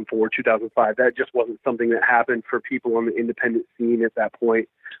 2004, 2005. That just wasn't something that happened for people on the independent scene at that point.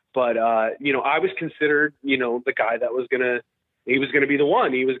 But, I was considered, the guy that was he was going to be the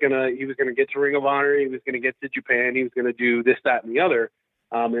one. He was going to get to Ring of Honor. He was going to get to Japan. He was going to do this, that, and the other.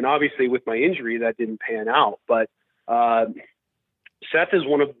 And obviously with my injury, that didn't pan out. But Seth is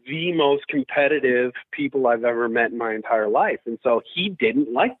one of the most competitive people I've ever met in my entire life. And so he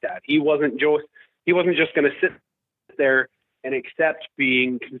didn't like that. He wasn't just going to sit there and accept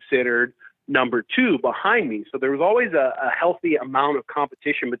being considered number two behind me. So there was always a healthy amount of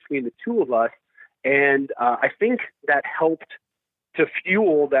competition between the two of us. And I think that helped to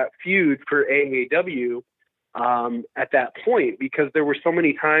fuel that feud for AAW at that point, because there were so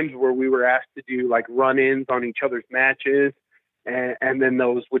many times where we were asked to do like run-ins on each other's matches. And then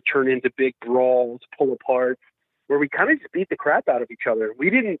those would turn into big brawls, pull aparts, where we kind of just beat the crap out of each other. We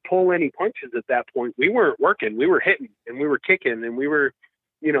didn't pull any punches at that point. We weren't working. We were hitting and we were kicking, and we were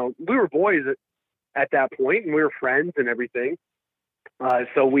boys at that point, and we were friends and everything.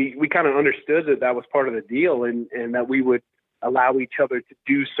 So we kind of understood that was part of the deal, and that we would allow each other to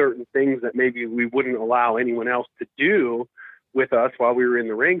do certain things that maybe we wouldn't allow anyone else to do with us while we were in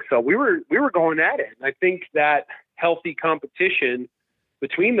the ring. So we were going at it. And I think that healthy competition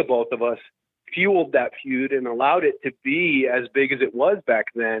between the both of us fueled that feud and allowed it to be as big as it was back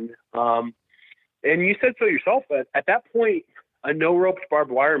then. And you said so yourself, but at that point, a no ropes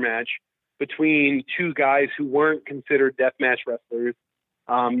barbed wire match between two guys who weren't considered deathmatch wrestlers.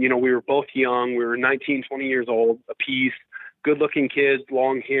 We were both young. We were 19, 20 years old, apiece, good looking kids,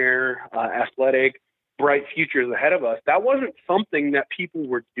 long hair, athletic, bright futures ahead of us. That wasn't something that people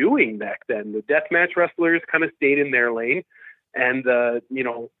were doing back then. The deathmatch wrestlers kind of stayed in their lane, and the,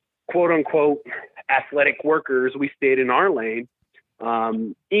 quote unquote athletic workers, we stayed in our lane.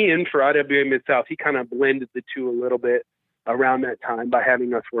 Ian for IWA Mid-South, he kind of blended the two a little bit around that time by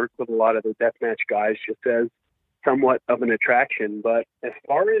having us work with a lot of the deathmatch guys, just as somewhat of an attraction. But as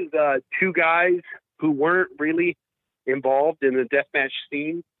far as two guys who weren't really involved in the deathmatch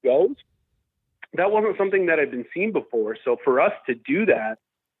scene goes, that wasn't something that had been seen before. So for us to do that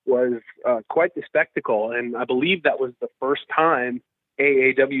was quite the spectacle. And I believe that was the first time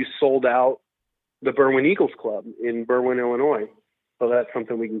AAW sold out the Berwyn Eagles Club in Berwyn, Illinois. So that's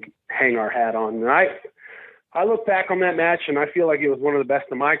something we can hang our hat on. And I look back on that match, and I feel like it was one of the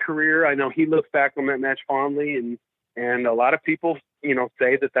best of my career. I know he looks back on that match fondly, and a lot of people,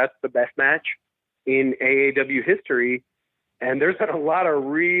 say that that's the best match in AAW history. And there's been a lot of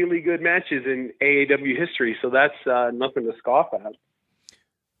really good matches in AAW history, so that's nothing to scoff at.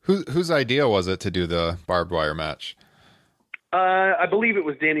 Whose idea was it to do the barbed wire match? I believe it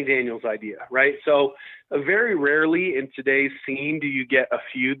was Danny Daniels' idea, right? So very rarely in today's scene do you get a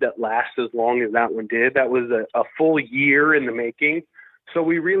feud that lasts as long as that one did. That was a full year in the making. So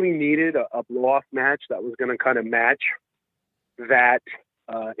we really needed a blow-off match that was going to kind of match that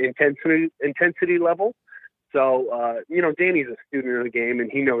intensity level. So, Danny's a student of the game, and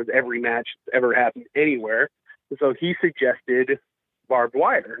he knows every match that's ever happened anywhere. So he suggested barbed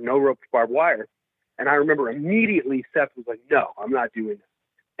wire, no ropes barbed wire. And I remember immediately Seth was like, no, I'm not doing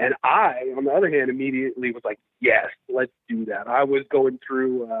that. And I, on the other hand, immediately was like, yes, let's do that. I was going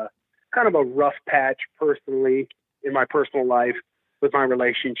through kind of a rough patch personally in my personal life with my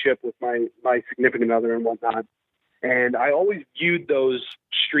relationship with my significant other and whatnot. And I always viewed those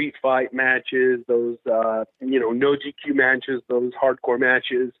street fight matches, those, no GQ matches, those hardcore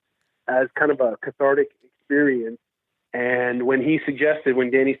matches as kind of a cathartic experience. And when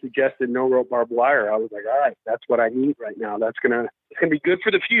Danny suggested no rope barbed wire, I was like, all right, that's what I need right now. It's going to be good for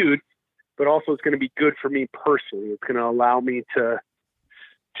the feud, but also it's going to be good for me personally. It's going to allow me to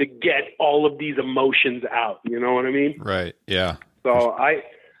get all of these emotions out. You know what I mean? Right. Yeah. So I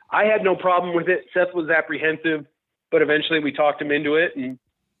had no problem with it. Seth was apprehensive, but eventually we talked him into it, and,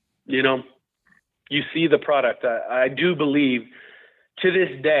 you see the product. I do believe to this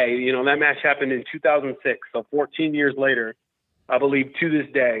day, that match happened in 2006. So 14 years later, I believe to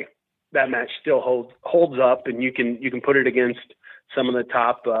this day, that match still holds up, and you can put it against some of the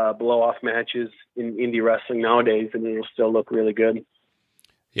top blow-off matches in indie wrestling nowadays, and it'll still look really good.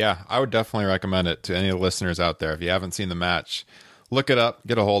 Yeah, I would definitely recommend it to any of the listeners out there. If you haven't seen the match, look it up,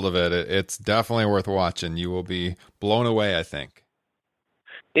 get a hold of it. It's definitely worth watching. You will be blown away, I think.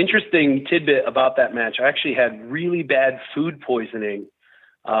 Interesting tidbit about that match. I actually had really bad food poisoning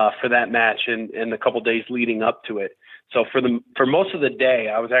for that match and the couple days leading up to it. So for most of the day,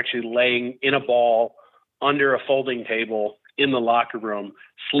 I was actually laying in a ball under a folding table, in the locker room,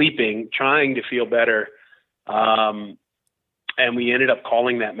 sleeping, trying to feel better. And we ended up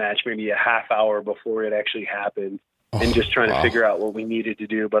calling that match maybe a half hour before it actually happened, and just trying to figure out what we needed to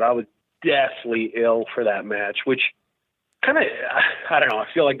do. But I was deathly ill for that match, which kind of, I don't know, I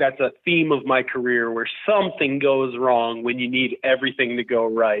feel like that's a theme of my career where something goes wrong when you need everything to go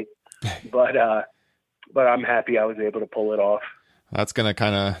right. But I'm happy I was able to pull it off. That's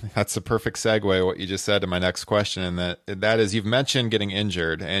the perfect segue, what you just said, to my next question. And that is, you've mentioned getting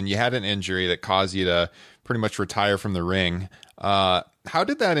injured, and you had an injury that caused you to pretty much retire from the ring. How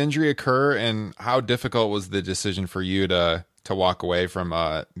did that injury occur, and how difficult was the decision for you to walk away from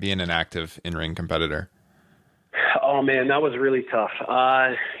being an active in-ring competitor? Oh man, that was really tough.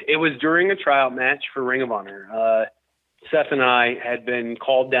 It was during a tryout match for Ring of Honor. Seth and I had been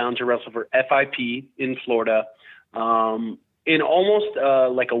called down to wrestle for FIP in Florida, in almost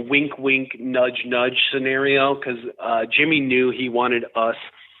like a wink, wink, nudge, nudge scenario, because Jimmy knew he wanted us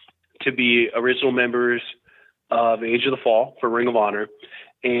to be original members of Age of the Fall for Ring of Honor.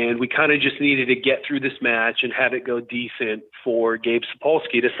 And we kind of just needed to get through this match and have it go decent for Gabe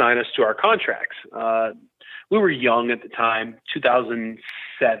Sapolsky to sign us to our contracts. We were young at the time,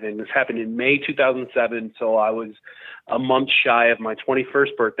 2007. This happened in May 2007, so I was a month shy of my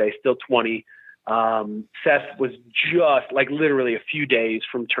 21st birthday, still 20. Seth was just like literally a few days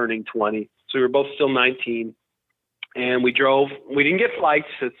from turning 20. So we were both still 19. And we drove. We didn't get flights.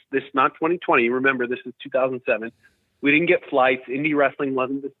 This not 2020. Remember, this is 2007. We didn't get flights. Indie wrestling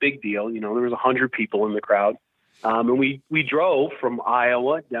wasn't this big deal. You know, there was 100 people in the crowd. And we drove from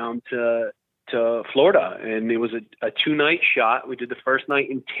Iowa down to Florida, and it was a 2-night shot. We did the first night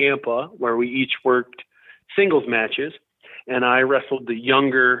in Tampa, where we each worked singles matches, and I wrestled the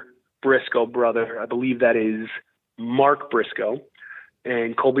younger Briscoe brother. I believe that is Mark Briscoe,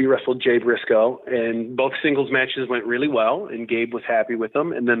 and Colby wrestled Jay Briscoe, and both singles matches went really well, and Gabe was happy with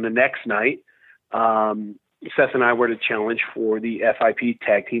them. And then the next night, Seth and I were to challenge for the FIP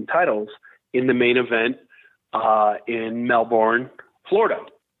tag team titles in the main event in Melbourne, Florida.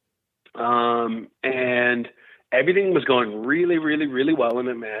 And everything was going really, really, really well in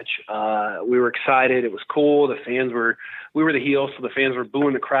the match. We were excited. It was cool. We were the heels, so the fans were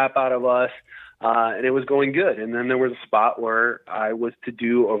booing the crap out of us. And it was going good. And then there was a spot where I was to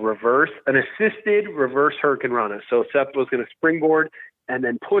do an assisted reverse hurricane rana. So Seth was going to springboard and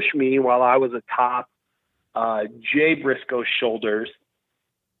then push me while I was atop Jay Briscoe's shoulders.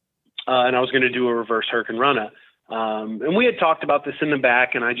 And I was going to do a reverse hurricane rana. And we had talked about this in the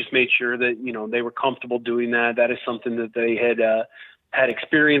back, and I just made sure that, you know, they were comfortable doing that. That is something that they had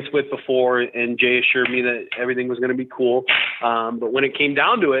experience with before, and Jay assured me that everything was going to be cool. But when it came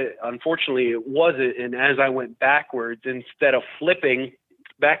down to it, unfortunately, it wasn't. And as I went backwards, instead of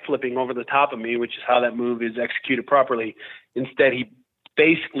backflipping over the top of me, which is how that move is executed properly, instead he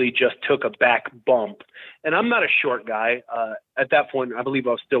basically just took a back bump. And I'm not a short guy. At that point, I believe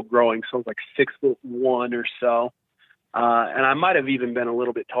I was still growing, so I was like 6'1" or so. And I might have even been a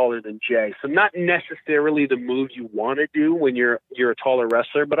little bit taller than Jay. So not necessarily the move you want to do when you're a taller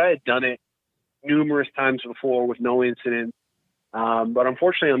wrestler, but I had done it numerous times before with no incident. But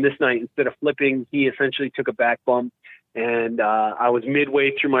unfortunately on this night, instead of flipping, he essentially took a back bump, and I was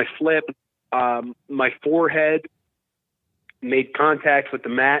midway through my flip. My forehead made contact with the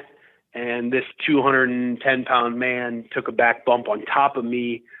mat, and this 210-pound man took a back bump on top of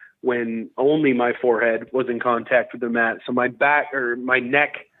me when only my forehead was in contact with the mat. So my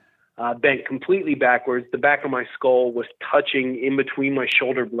neck bent completely backwards. The back of my skull was touching in between my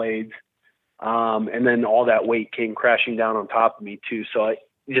shoulder blades. And then all that weight came crashing down on top of me too. So I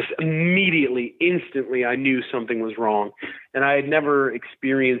just instantly, I knew something was wrong. And I had never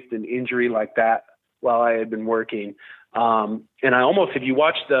experienced an injury like that while I had been working. And I almost, if you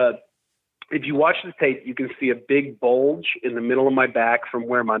watch the tape, you can see a big bulge in the middle of my back from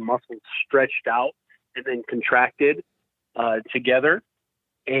where my muscles stretched out and then contracted together.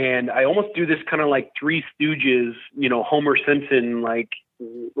 And I almost do this kind of like Three Stooges, you know, Homer Simpson, like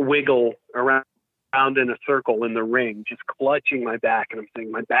wiggle around in a circle in the ring, just clutching my back. And I'm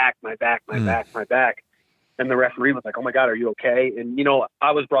saying, my back, my back, my back, my back. And the referee was like, "Oh my God, are you okay?" And, you know,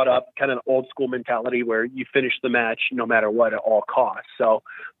 I was brought up kind of an old school mentality where you finish the match no matter what at all costs. So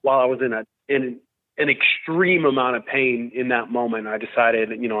while I was in an extreme amount of pain in that moment, I decided,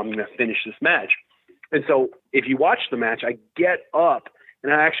 you know, I'm going to finish this match. And so if you watch the match, I get up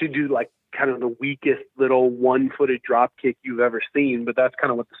and I actually do like kind of the weakest little one-footed drop kick you've ever seen, but that's kind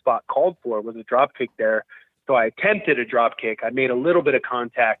of what the spot called for, was a drop kick there. So I attempted a drop kick. I made a little bit of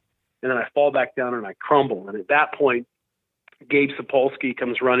contact, and then I fall back down and I crumble. And at that point, Gabe Sapolsky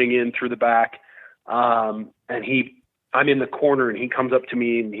comes running in through the back, and he I'm in the corner and he comes up to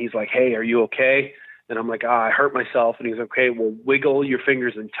me and he's like, "Hey, are you okay?" And I'm like, I hurt myself. And he's like, "Okay, well, wiggle your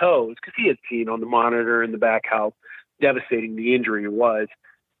fingers and toes," because he had seen on the monitor in the back how devastating the injury was.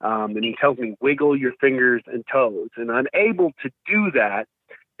 And he tells me, "Wiggle your fingers and toes." And I'm able to do that.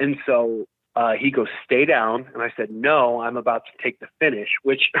 And so he goes, "Stay down." And I said, "No, I'm about to take the finish,"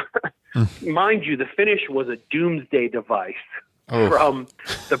 which, mind you, the finish was a doomsday device from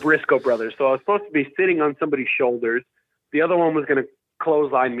the Briscoe brothers. So I was supposed to be sitting on somebody's shoulders. The other one was going to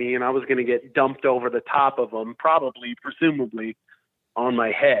clothesline me, and I was going to get dumped over the top of them, presumably on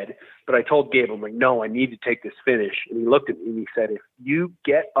my head. But I told Gabe, I'm like, "No, I need to take this finish." And he looked at me and he said, "If you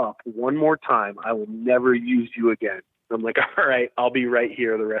get up one more time, I will never use you again." I'm like, "All right, I'll be right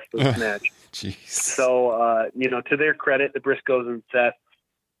here the rest of the match." Jeez. So, to their credit, the Briscoes and Seth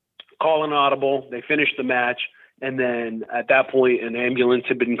call an audible. They finished the match. And then at that point, an ambulance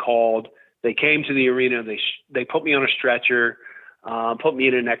had been called. They came to the arena. They put me on a stretcher, put me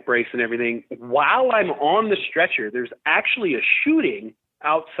in a neck brace and everything. While I'm on the stretcher, there's actually a shooting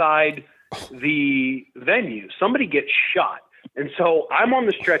outside the venue. Somebody gets shot. And so I'm on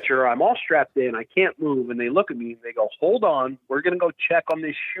the stretcher. I'm all strapped in. I can't move. And they look at me and they go, "Hold on. We're going to go check on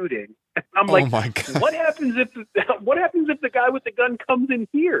this shooting." And I'm like, my God. what happens if the guy with the gun comes in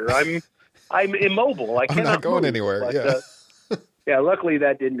here? I'm immobile. I cannot I'm not going move. anywhere. But, yeah, luckily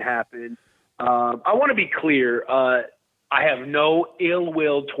that didn't happen. I want to be clear. I have no ill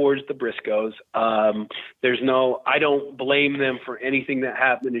will towards the Briscoes. I don't blame them for anything that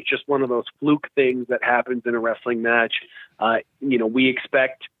happened. It's just one of those fluke things that happens in a wrestling match. We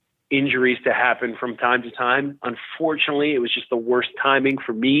expect injuries to happen from time to time. Unfortunately, it was just the worst timing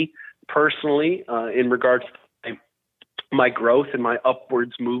for me personally, in regards to my growth and my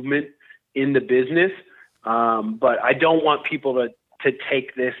upwards movement in the business. But I don't want people to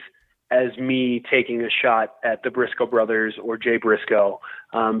take this as me taking a shot at the Briscoe brothers or Jay Briscoe,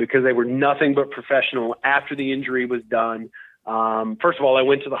 because they were nothing but professional after the injury was done. First of all, I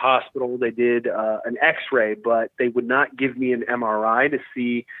went to the hospital. They did an x-ray, but they would not give me an MRI to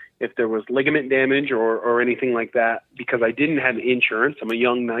see if there was ligament damage or anything like that, because I didn't have insurance. I'm a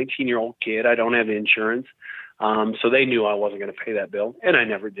young 19-year-old kid. I don't have insurance. So they knew I wasn't going to pay that bill, and I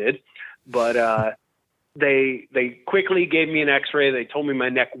never did. But they quickly gave me an x-ray. They told me my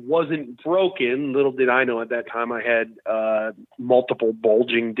neck wasn't broken. Little did I know at that time I had multiple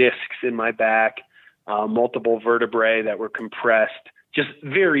bulging discs in my back, multiple vertebrae that were compressed, just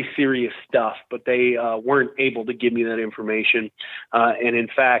very serious stuff. But they weren't able to give me that information. And in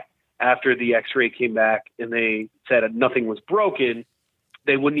fact, after the x-ray came back and they said nothing was broken,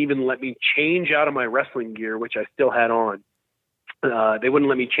 they wouldn't even let me change out of my wrestling gear, which I still had on. They wouldn't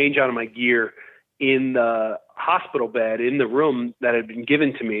let me change out of my gear in the hospital bed in the room that had been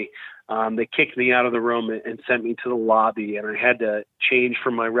given to me. They kicked me out of the room and sent me to the lobby, and I had to change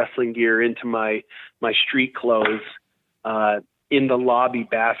from my wrestling gear into my street clothes in the lobby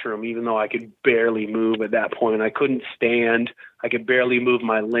bathroom, even though I could barely move at that point. I couldn't stand. I could barely move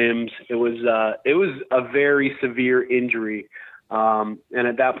my limbs. It was a very severe injury. And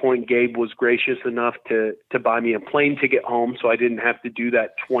at that point, Gabe was gracious enough to buy me a plane ticket home, so I didn't have to do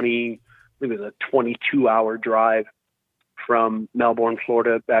that 22-hour drive from Melbourne,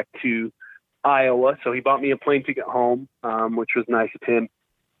 Florida, back to Iowa. So he bought me a plane ticket home, which was nice of him.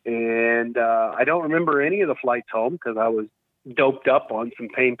 And I don't remember any of the flights home because I was doped up on some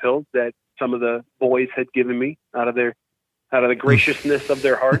pain pills that some of the boys had given me out of the graciousness of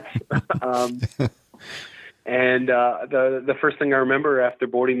their hearts. And the first thing I remember after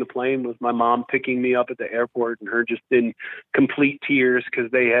boarding the plane was my mom picking me up at the airport and her just in complete tears because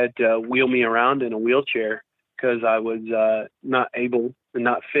they had to wheel me around in a wheelchair because I was not able and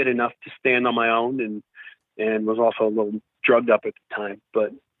not fit enough to stand on my own, and was also a little drugged up at the time,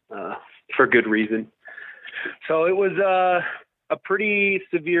 but for good reason. So it was a pretty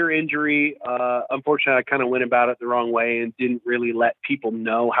severe injury. Unfortunately, I kind of went about it the wrong way and didn't really let people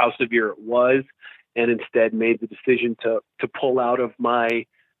know how severe it was, and instead made the decision to pull out of my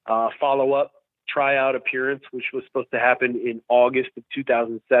follow-up tryout appearance, which was supposed to happen in August of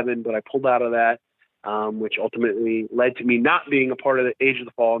 2007, but I pulled out of that, which ultimately led to me not being a part of the Age of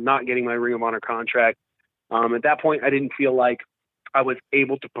the Fall, not getting my Ring of Honor contract. At that point, I didn't feel like I was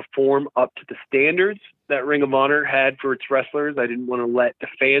able to perform up to the standards that Ring of Honor had for its wrestlers. I didn't want to let the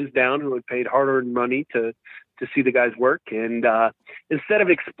fans down who had paid hard-earned money to see the guys work. And instead of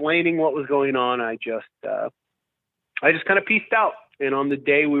explaining what was going on, I just kind of peaced out. And on the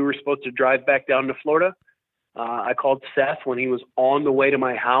day we were supposed to drive back down to Florida, I called Seth when he was on the way to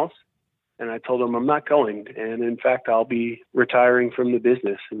my house. And I told him I'm not going. And in fact, I'll be retiring from the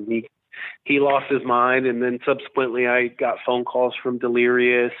business. And he lost his mind. And then subsequently I got phone calls from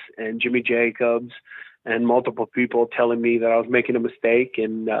Delirious and Jimmy Jacobs and multiple people telling me that I was making a mistake.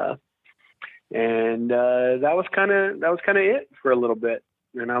 And that was kind of it for a little bit.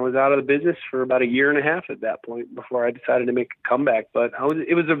 And I was out of the business for about 1.5 years at that point before I decided to make a comeback. But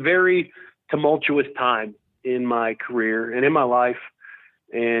it was a very tumultuous time in my career and in my life.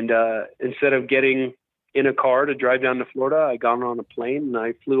 And instead of getting in a car to drive down to Florida, I got on a plane and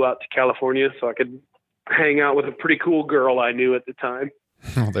I flew out to California so I could hang out with a pretty cool girl I knew at the time.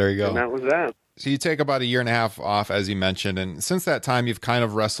 Well, there you go. And that was that. So you take about 1.5 years off, as you mentioned. And since that time, you've kind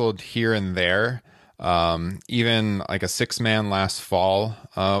of wrestled here and there, even like a 6-man last fall.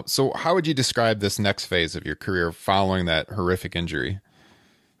 So how would you describe this next phase of your career following that horrific injury?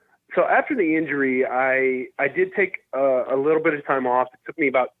 So after the injury, I did take a little bit of time off. It took me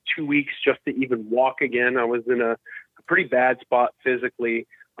about 2 weeks just to even walk again. I was in a pretty bad spot physically.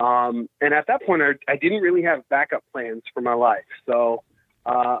 And at that point, I didn't really have backup plans for my life. So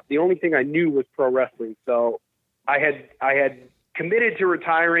the only thing I knew was pro wrestling. So I had committed to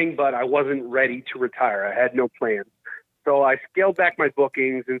retiring, but I wasn't ready to retire. I had no plans. So I scaled back my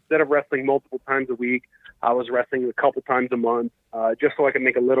bookings. Instead of wrestling multiple times a week, I was wrestling a couple times a month, just so I could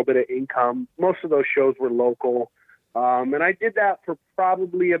make a little bit of income. Most of those shows were local. And I did that for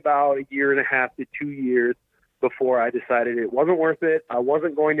probably about 1.5 years to 2 years before I decided it wasn't worth it. I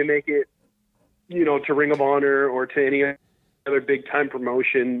wasn't going to make it, to Ring of Honor or to any other big time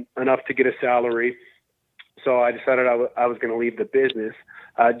promotion enough to get a salary. So I decided I was going to leave the business.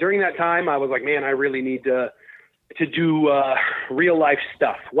 During that time, I was like, man, I really need to do real life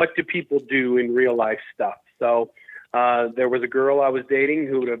stuff. What do people do in real life stuff? So there was a girl I was dating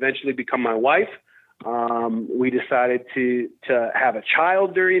who would eventually become my wife. We decided to have a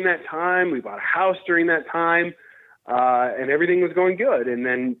child during that time. We bought a house during that time, and everything was going good. And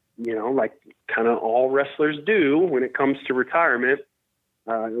then, like kind of all wrestlers do when it comes to retirement,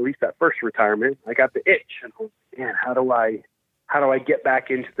 at least that first retirement, I got the itch. And I was, man, how do I get back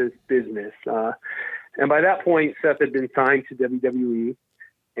into this business? And by that point, Seth had been signed to WWE,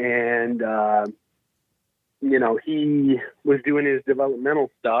 and, he was doing his developmental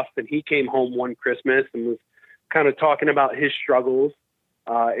stuff, and he came home one Christmas and was kind of talking about his struggles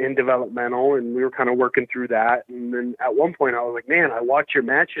in developmental, and we were kind of working through that. And then at one point I was like, man, I watch your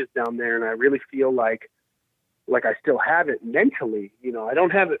matches down there, and I really feel like I still have it mentally. I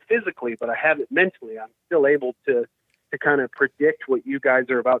don't have it physically, but I have it mentally. I'm still able to kind of predict what you guys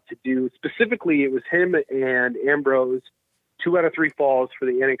are about to do. Specifically, it was him and Ambrose, 2 out of 3 falls for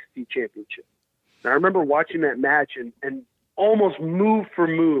the NXT Championship. And I remember watching that match and almost move for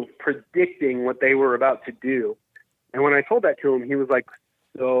move predicting what they were about to do. And when I told that to him, he was like,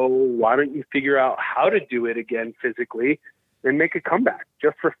 so why don't you figure out how to do it again physically and make a comeback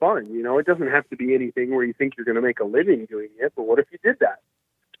just for fun? It doesn't have to be anything where you think you're going to make a living doing it, but what if you did that?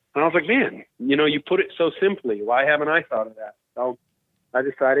 And I was like, man, you put it so simply. Why haven't I thought of that? So I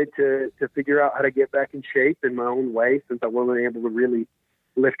decided to figure out how to get back in shape in my own way, since I wasn't able to really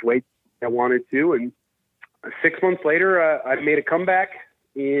lift weights I wanted to. And 6 months later, I made a comeback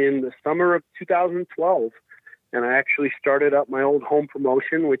in the summer of 2012. And I actually started up my old home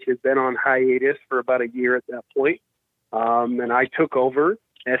promotion, which had been on hiatus for about 1 year at that point. And I took over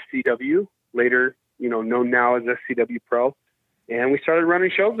SCW, later, known now as SCW Pro. And we started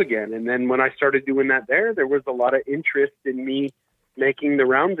running shows again. And then when I started doing that there was a lot of interest in me making the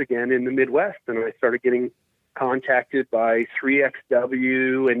rounds again in the Midwest. And I started getting contacted by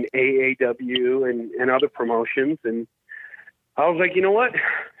 3XW and AAW and other promotions. And I was like, you know what?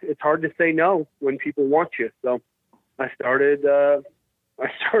 It's hard to say no when people want you. So I started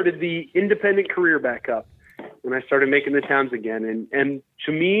the independent career back up, and I started making the towns again. And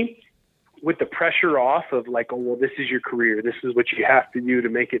to me, with the pressure off of like, oh, well, this is your career, this is what you have to do to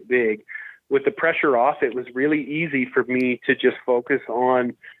make it big. With the pressure off, it was really easy for me to just focus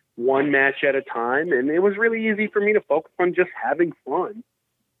on one match at a time. And it was really easy for me to focus on just having fun.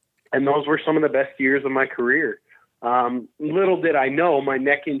 And those were some of the best years of my career. Little did I know my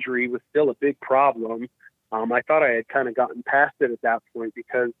neck injury was still a big problem. I thought I had kind of gotten past it at that point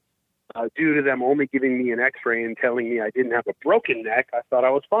because due to them only giving me an x-ray and telling me I didn't have a broken neck, I thought I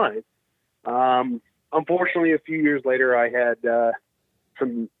was fine. Unfortunately, a few years later, I had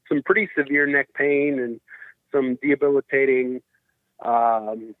some pretty severe neck pain and some debilitating,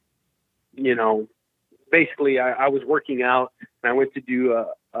 basically I was working out and I went to do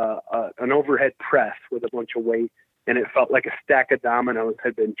an overhead press with a bunch of weight, and it felt like a stack of dominoes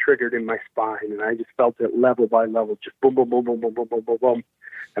had been triggered in my spine, and I just felt it level by level, just boom, boom, boom, boom, boom, boom, boom, boom, boom.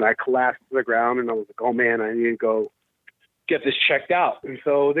 and I collapsed to the ground, and I was like, oh man, I need to go get this checked out. And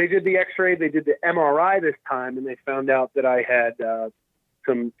so they did the x-ray, they did the MRI this time, and they found out that I had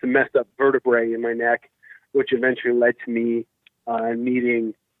some messed up vertebrae in my neck, which eventually led to me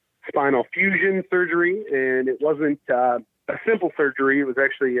needing spinal fusion surgery. And it wasn't a simple surgery. It was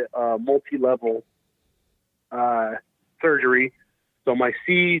actually a multi-level surgery. So my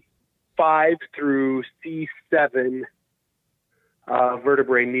C5 through C7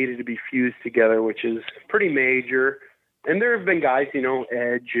 vertebrae needed to be fused together, which is pretty major. And there have been guys,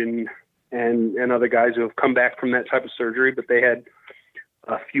 Edge and other guys who have come back from that type of surgery, but they had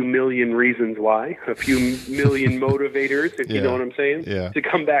a few million reasons why, a few million motivators, if you know what I'm saying, to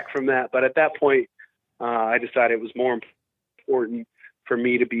come back from that. But at that point, I decided it was more important for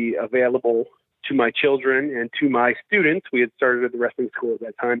me to be available to my children and to my students. We had started at the wrestling school at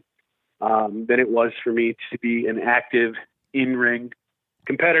that time, than it was for me to be an active in-ring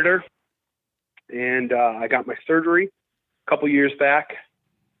competitor. And I got my surgery a couple years back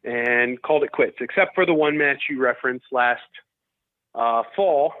and called it quits, except for the one match you referenced last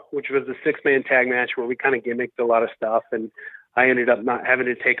fall, which was the 6-man tag match where we kind of gimmicked a lot of stuff, and I ended up not having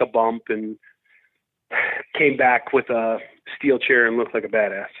to take a bump and came back with a steel chair and looked like a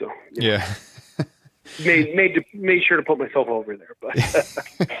badass. So made sure to put myself over there, but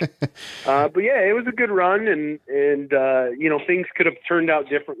yeah, it was a good run, and things could have turned out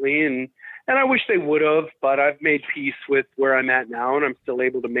differently, and I wish they would have, but I've made peace with where I'm at now, and I'm still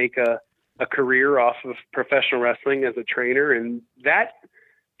able to make a career off of professional wrestling as a trainer. And that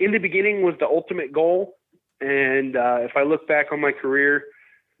in the beginning was the ultimate goal. And if I look back on my career,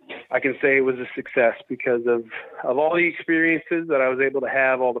 I can say it was a success because of all the experiences that I was able to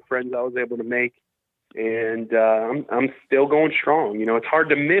have, all the friends I was able to make. And I'm still going strong. It's hard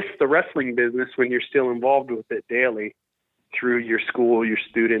to miss the wrestling business when you're still involved with it daily through your school, your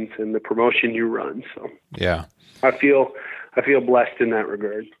students, and the promotion you run. So yeah, I feel blessed in that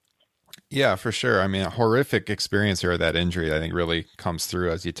regard. Yeah, for sure. I mean, a horrific experience here, that injury, I think really comes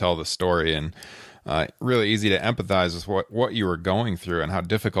through as you tell the story, and really easy to empathize with what you were going through and how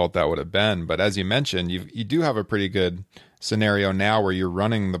difficult that would have been. But as you mentioned, you do have a pretty good scenario now where you're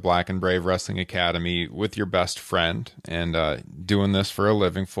running the Black and Brave Wrestling Academy with your best friend and doing this for a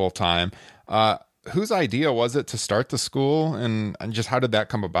living full time. Whose idea was it to start the school, and just how did that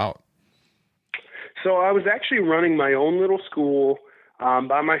come about? So I was actually running my own little school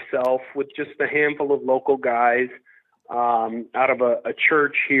by myself with just a handful of local guys out of a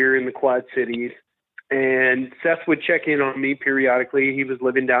church here in the Quad Cities. And Seth would check in on me periodically. He was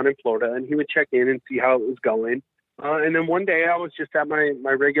living down in Florida, and he would check in and see how it was going. And then one day I was just at my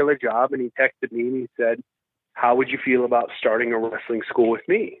regular job, and he texted me and he said, how would you feel about starting a wrestling school with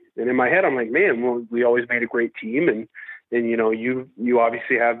me? And in my head, I'm like, man, well, we always made a great team. And you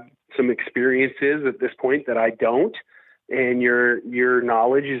obviously have some experiences at this point that I don't. And your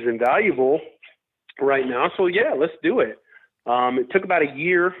knowledge is invaluable right now. So yeah, let's do it. It took about a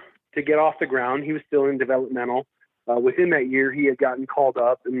year to get off the ground. He was still in developmental. Within that year, he had gotten called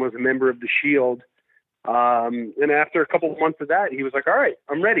up and was a member of the Shield. And after a couple of months of that, he was like, all right,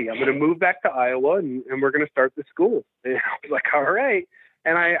 I'm ready. I'm going to move back to Iowa and we're going to start the school. And I was like, all right.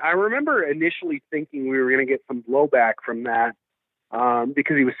 And I remember initially thinking we were going to get some blowback from that.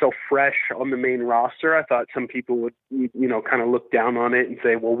 Because he was so fresh on the main roster, I thought some people would, kind of look down on it and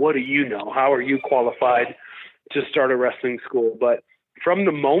say, well, what do you know? How are you qualified to start a wrestling school? But from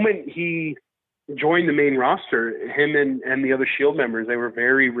the moment he joined the main roster, him and the other Shield members, they were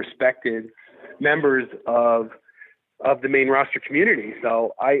very respected members of the main roster community.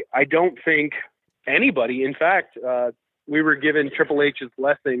 So I don't think anybody, in fact, we were given Triple H's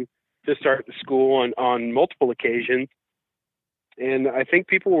blessing to start the school on multiple occasions. And I think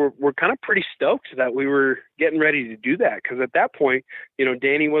people were kind of pretty stoked that we were getting ready to do that. Because at that point,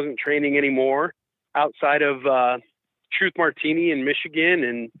 Danny wasn't training anymore outside of Truth Martini in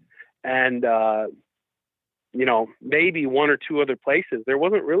Michigan and maybe one or two other places. There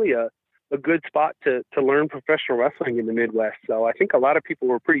wasn't really a good spot to learn professional wrestling in the Midwest. So I think a lot of people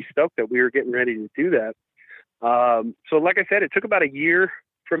were pretty stoked that we were getting ready to do that. So like I said, it took about a year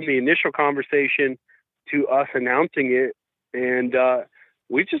from the initial conversation to us announcing it. And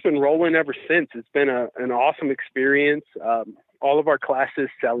we've just been rolling ever since. It's been an awesome experience. All of our classes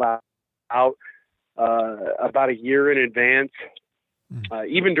sell out about a year in advance,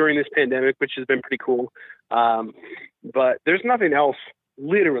 even during this pandemic, which has been pretty cool. But there's nothing else,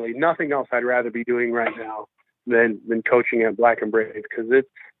 literally nothing else I'd rather be doing right now than coaching at Black and Brave, because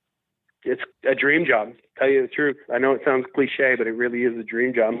it's a dream job. To tell you the truth, I know it sounds cliche, but it really is a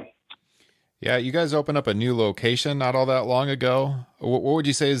dream job. Yeah, you guys opened up a new location not all that long ago. What would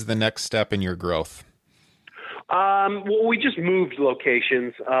you say is the next step in your growth? Well, we just moved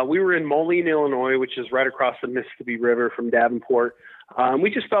locations. We were in Moline, Illinois, which is right across the Mississippi River from Davenport. We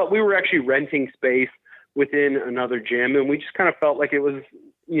just felt we were actually renting space within another gym, and we just kind of felt like it was,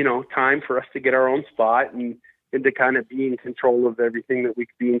 time for us to get our own spot and to kind of be in control of everything that we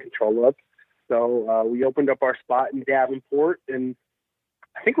could be in control of. So we opened up our spot in Davenport, and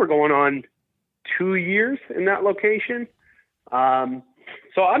I think we're going on 2 years in that location.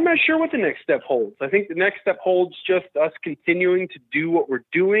 So I'm not sure what the next step holds. I think the next step holds just us continuing to do what we're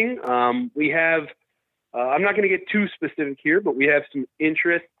doing. We have, I'm not going to get too specific here, but we have some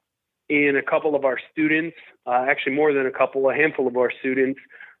interest in a couple of our students, actually more than a handful of our students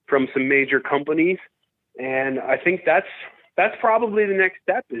from some major companies. And I think that's probably the next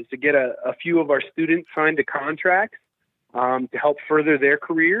step, is to get a few of our students signed to contracts to help further their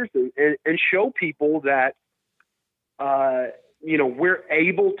careers and show people that, we're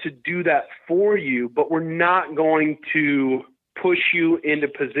able to do that for you, but we're not going to push you into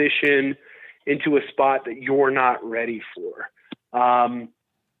a spot that you're not ready for.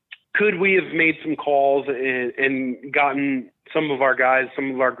 Could we have made some calls and gotten some of our guys,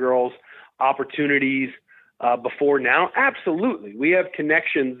 some of our girls opportunities before now? Absolutely. We have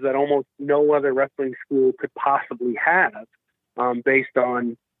connections that almost no other wrestling school could possibly have based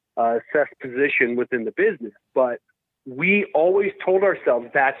on Seth's position within the business. But we always told ourselves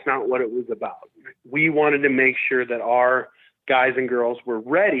that's not what it was about. We wanted to make sure that our guys and girls were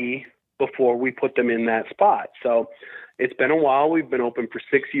ready before we put them in that spot. So it's been a while. We've been open for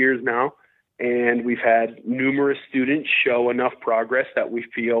 6 years now, and we've had numerous students show enough progress that we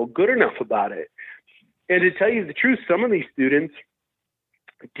feel good enough about it. And to tell you the truth, some of these students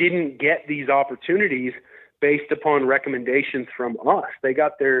didn't get these opportunities based upon recommendations from us. They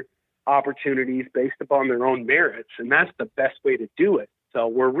got their opportunities based upon their own merits, and that's the best way to do it. So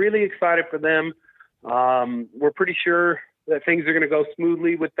we're really excited for them. We're pretty sure that things are going to go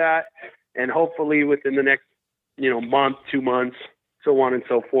smoothly with that, and hopefully within the next month, 2 months, so on and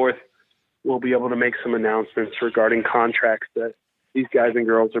so forth, we'll be able to make some announcements regarding contracts that these guys and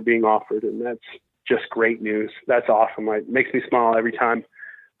girls are being offered, and that's just great news. That's awesome. It makes me smile every time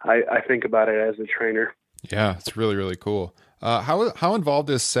I think about it as a trainer. Yeah, it's really, really cool. How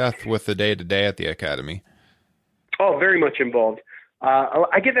involved is Seth with the day-to-day at the academy? Oh, very much involved.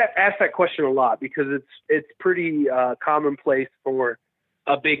 I get asked that question a lot because it's pretty commonplace for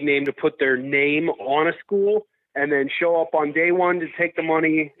a big name to put their name on a school and then show up on day one to take the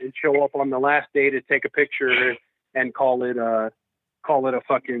money and show up on the last day to take a picture and call it a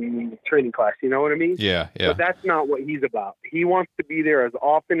fucking training class. You know what I mean? Yeah. But that's not what he's about. He wants to be there as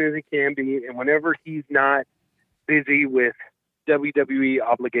often as he can be, and whenever he's not busy with WWE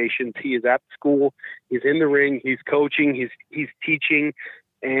obligations, he is at school, he's in the ring, he's coaching, he's teaching,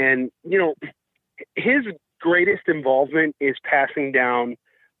 and his greatest involvement is passing down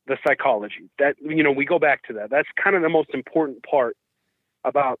the psychology. That we go back to that. That's kind of the most important part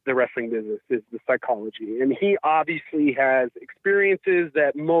about the wrestling business, is the psychology. And he obviously has experiences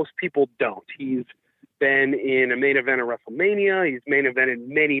that most people don't. He's been in a main event of WrestleMania. He's main evented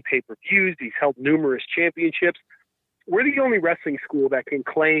many pay-per-views. He's held numerous championships. We're the only wrestling school that can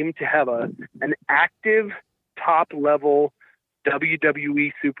claim to have an active top-level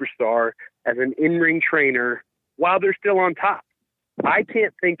WWE superstar as an in-ring trainer while they're still on top. I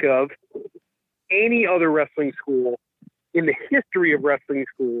can't think of any other wrestling school in the history of wrestling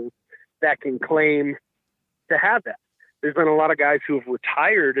schools that can claim to have that. There's been a lot of guys who have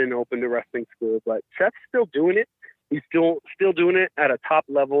retired and opened a wrestling school, but Seth's still doing it. He's still doing it at a top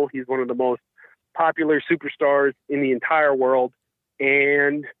level. He's one of the most popular superstars in the entire world.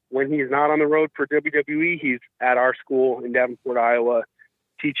 And when he's not on the road for WWE, he's at our school in Davenport, Iowa,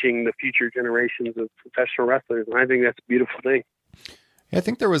 teaching the future generations of professional wrestlers. And I think that's a beautiful thing. Yeah, I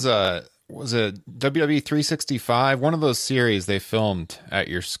think there was a WWE 365, one of those series they filmed at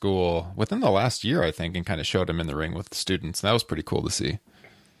your school within the last year, I think, and kind of showed him in the ring with the students. And that was pretty cool to see.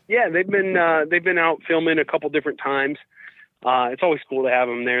 Yeah, they've been out filming a couple different times. It's always cool to have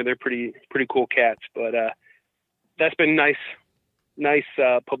them there. They're pretty cool cats, but that's been nice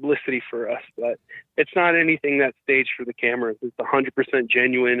publicity for us. But it's not anything that's staged for the cameras. It's 100%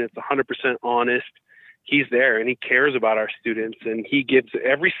 genuine. It's 100% honest. He's there and he cares about our students, and he gives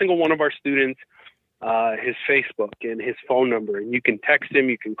every single one of our students his Facebook and his phone number, and you can text him,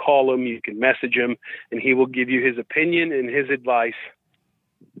 you can call him, you can message him, and he will give you his opinion and his advice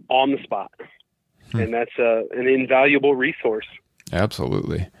on the spot. And that's an invaluable resource.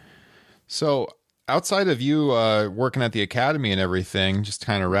 Absolutely. So outside of you working at the academy and everything, just to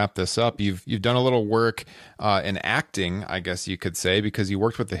kind of wrap this up, you've done a little work in acting, I guess you could say, because you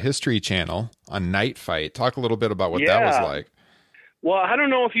worked with the History Channel on Night Fight. Talk a little bit about what that was like. Well, I don't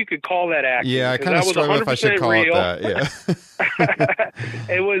know if you could call that acting. Yeah, I kind of struggle if I should call it that. Yeah.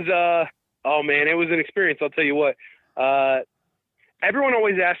 It was, oh man, it was an experience. I'll tell you what. Everyone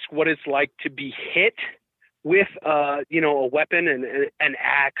always asks what it's like to be hit with, a weapon and an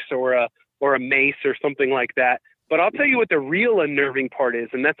axe or a mace or something like that. But I'll tell you what the real unnerving part is,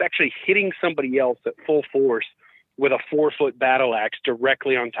 and that's actually hitting somebody else at full force with a 4-foot battle axe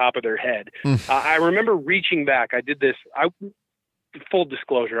directly on top of their head. I remember reaching back. I did this. Full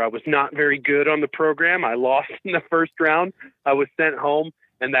disclosure, I was not very good on the program. I lost in the first round. I was sent home,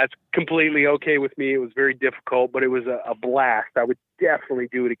 and that's completely okay with me. It was very difficult, but it was a blast. I would definitely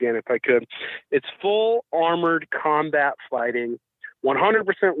do it again if I could. It's full armored combat fighting, 100%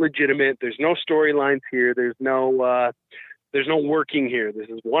 legitimate. There's no storylines here. There's no working here. This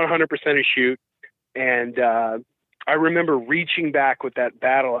is 100% a shoot. And I remember reaching back with that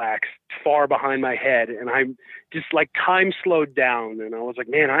battle axe far behind my head, and I'm just like time slowed down. And I was like,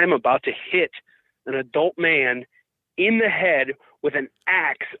 man, I'm about to hit an adult man in the head with an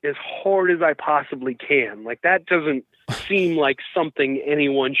axe as hard as I possibly can. Like, that doesn't seem like something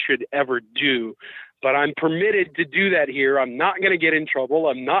anyone should ever do, but I'm permitted to do that here. I'm not going to get in trouble.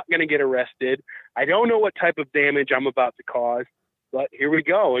 I'm not going to get arrested. I don't know what type of damage I'm about to cause, but here we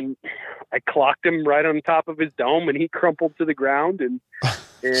go. And I clocked him right on top of his dome, and he crumpled to the ground, and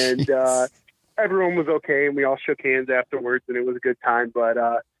everyone was okay. And we all shook hands afterwards, and it was a good time, but,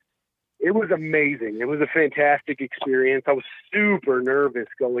 it was amazing. It was a fantastic experience. I was super nervous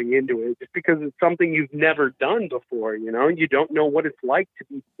going into it just because it's something you've never done before. You don't know what it's like to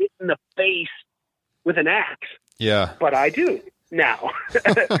be hit in the face with an axe. Yeah. But I do now.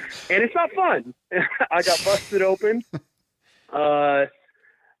 And it's not fun. I got busted open. I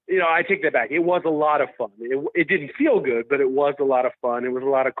take that back. It was a lot of fun. It didn't feel good, but it was a lot of fun. It was a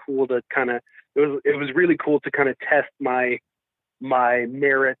lot of cool to it was really cool to kind of test my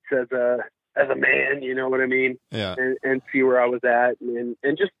merits as a man, you know what I mean? Yeah. And see where I was at and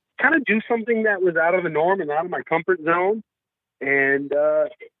just kind of do something that was out of the norm and out of my comfort zone. And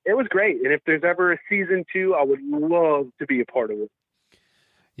it was great. And if there's ever a season 2, I would love to be a part of it.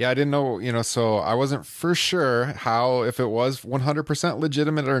 Yeah, I didn't know, so I wasn't for sure if it was 100%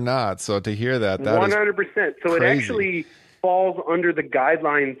 legitimate or not. So to hear that 100%. So it actually falls under the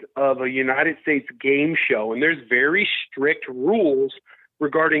guidelines of a United States game show. And there's very strict rules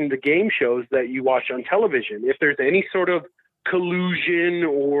regarding the game shows that you watch on television. If there's any sort of collusion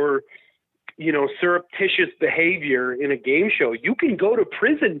or, surreptitious behavior in a game show, you can go to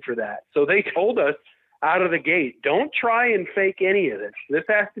prison for that. So they told us out of the gate, don't try and fake any of this. This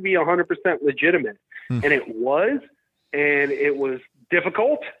has to be 100% legitimate. And it was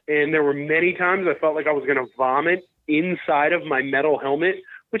difficult. And there were many times I felt like I was going to vomit inside of my metal helmet,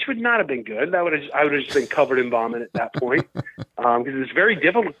 which would not have been good. I would have just been covered in vomit at that point. Because it's very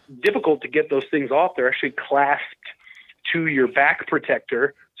difficult to get those things off. They're actually clasped to your back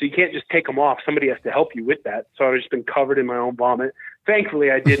protector. So you can't just take them off. Somebody has to help you with that. So I've just been covered in my own vomit.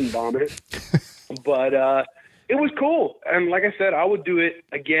 Thankfully, I didn't vomit. But it was cool. And like I said, I would do it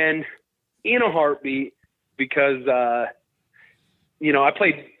again in a heartbeat because, I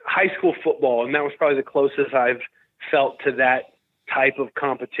played high school football, and that was probably the closest I've felt to that type of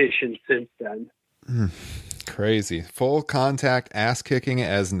competition since then. Crazy. Full contact ass kicking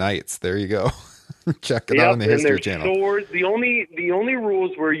as knights. There you go. Check it out on the History Channel. Swords. The only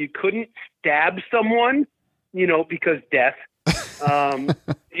rules were you couldn't stab someone, because death.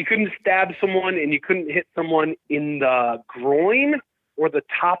 You couldn't stab someone, and you couldn't hit someone in the groin or the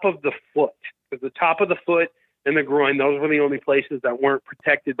top of the foot. Because the top of the foot and the groin, those were the only places that weren't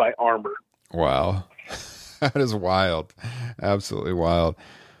protected by armor. Wow. That is wild. Absolutely wild.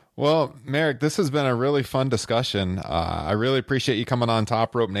 Well, Marek, this has been a really fun discussion. I really appreciate you coming on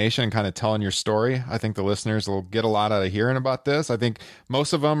Top Rope Nation and kind of telling your story. I think the listeners will get a lot out of hearing about this. I think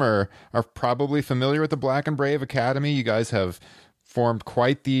most of them are probably familiar with the Black and Brave Academy. You guys have formed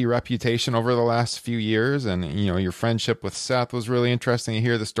quite the reputation over the last few years, and your friendship with Seth was really interesting to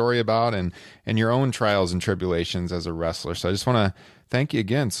hear the story about, and your own trials and tribulations as a wrestler. So I just want to thank you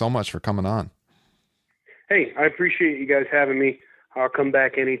again so much for coming on. Hey, I appreciate you guys having me. I'll come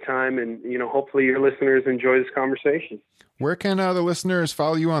back anytime, and hopefully your listeners enjoy this conversation. Where can the listeners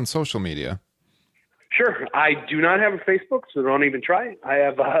follow you on social media? Sure. I do not have a Facebook, so don't even try it. I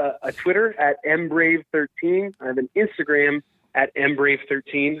have a Twitter at mbrave13. I have an Instagram at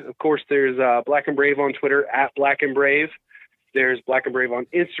mbrave13. Of course, there's Black and Brave on Twitter at Black and Brave. There's Black and Brave on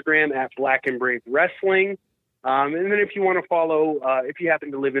Instagram at Black and Brave Wrestling. And then if you want to follow, if you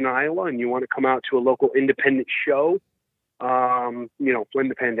happen to live in Iowa and you want to come out to a local independent show, when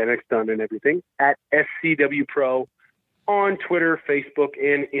the pandemic's done and everything, at SCW Pro on Twitter, Facebook,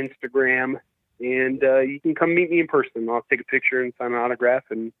 and Instagram. And you can come meet me in person. I'll take a picture and sign an autograph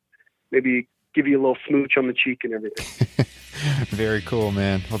and maybe give you a little smooch on the cheek and everything. Very cool,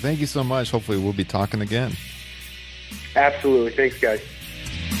 man. Well, thank you so much. Hopefully we'll be talking again. Absolutely. Thanks, guys.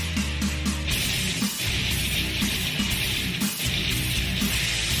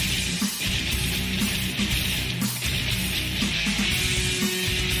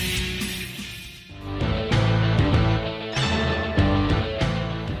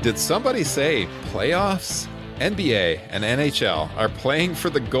 Did somebody say playoffs? NBA and NHL are playing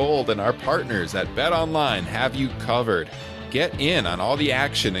for the gold, and our partners at BetOnline have you covered. Get in on all the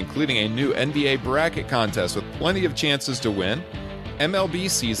action, including a new NBA bracket contest with plenty of chances to win.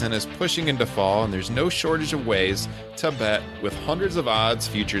 MLB season is pushing into fall, and there's no shortage of ways to bet with hundreds of odds,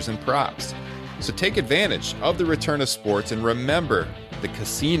 futures, and props. So take advantage of the return of sports, and remember, the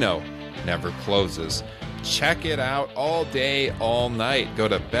casino never closes. Check it out all day, all night. Go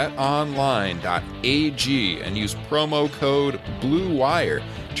to betonline.ag and use promo code BLUEWIRE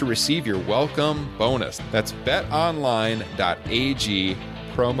to receive your welcome bonus. That's betonline.ag,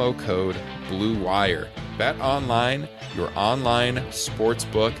 promo code BLUEWIRE. BetOnline, your online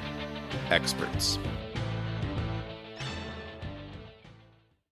sportsbook experts.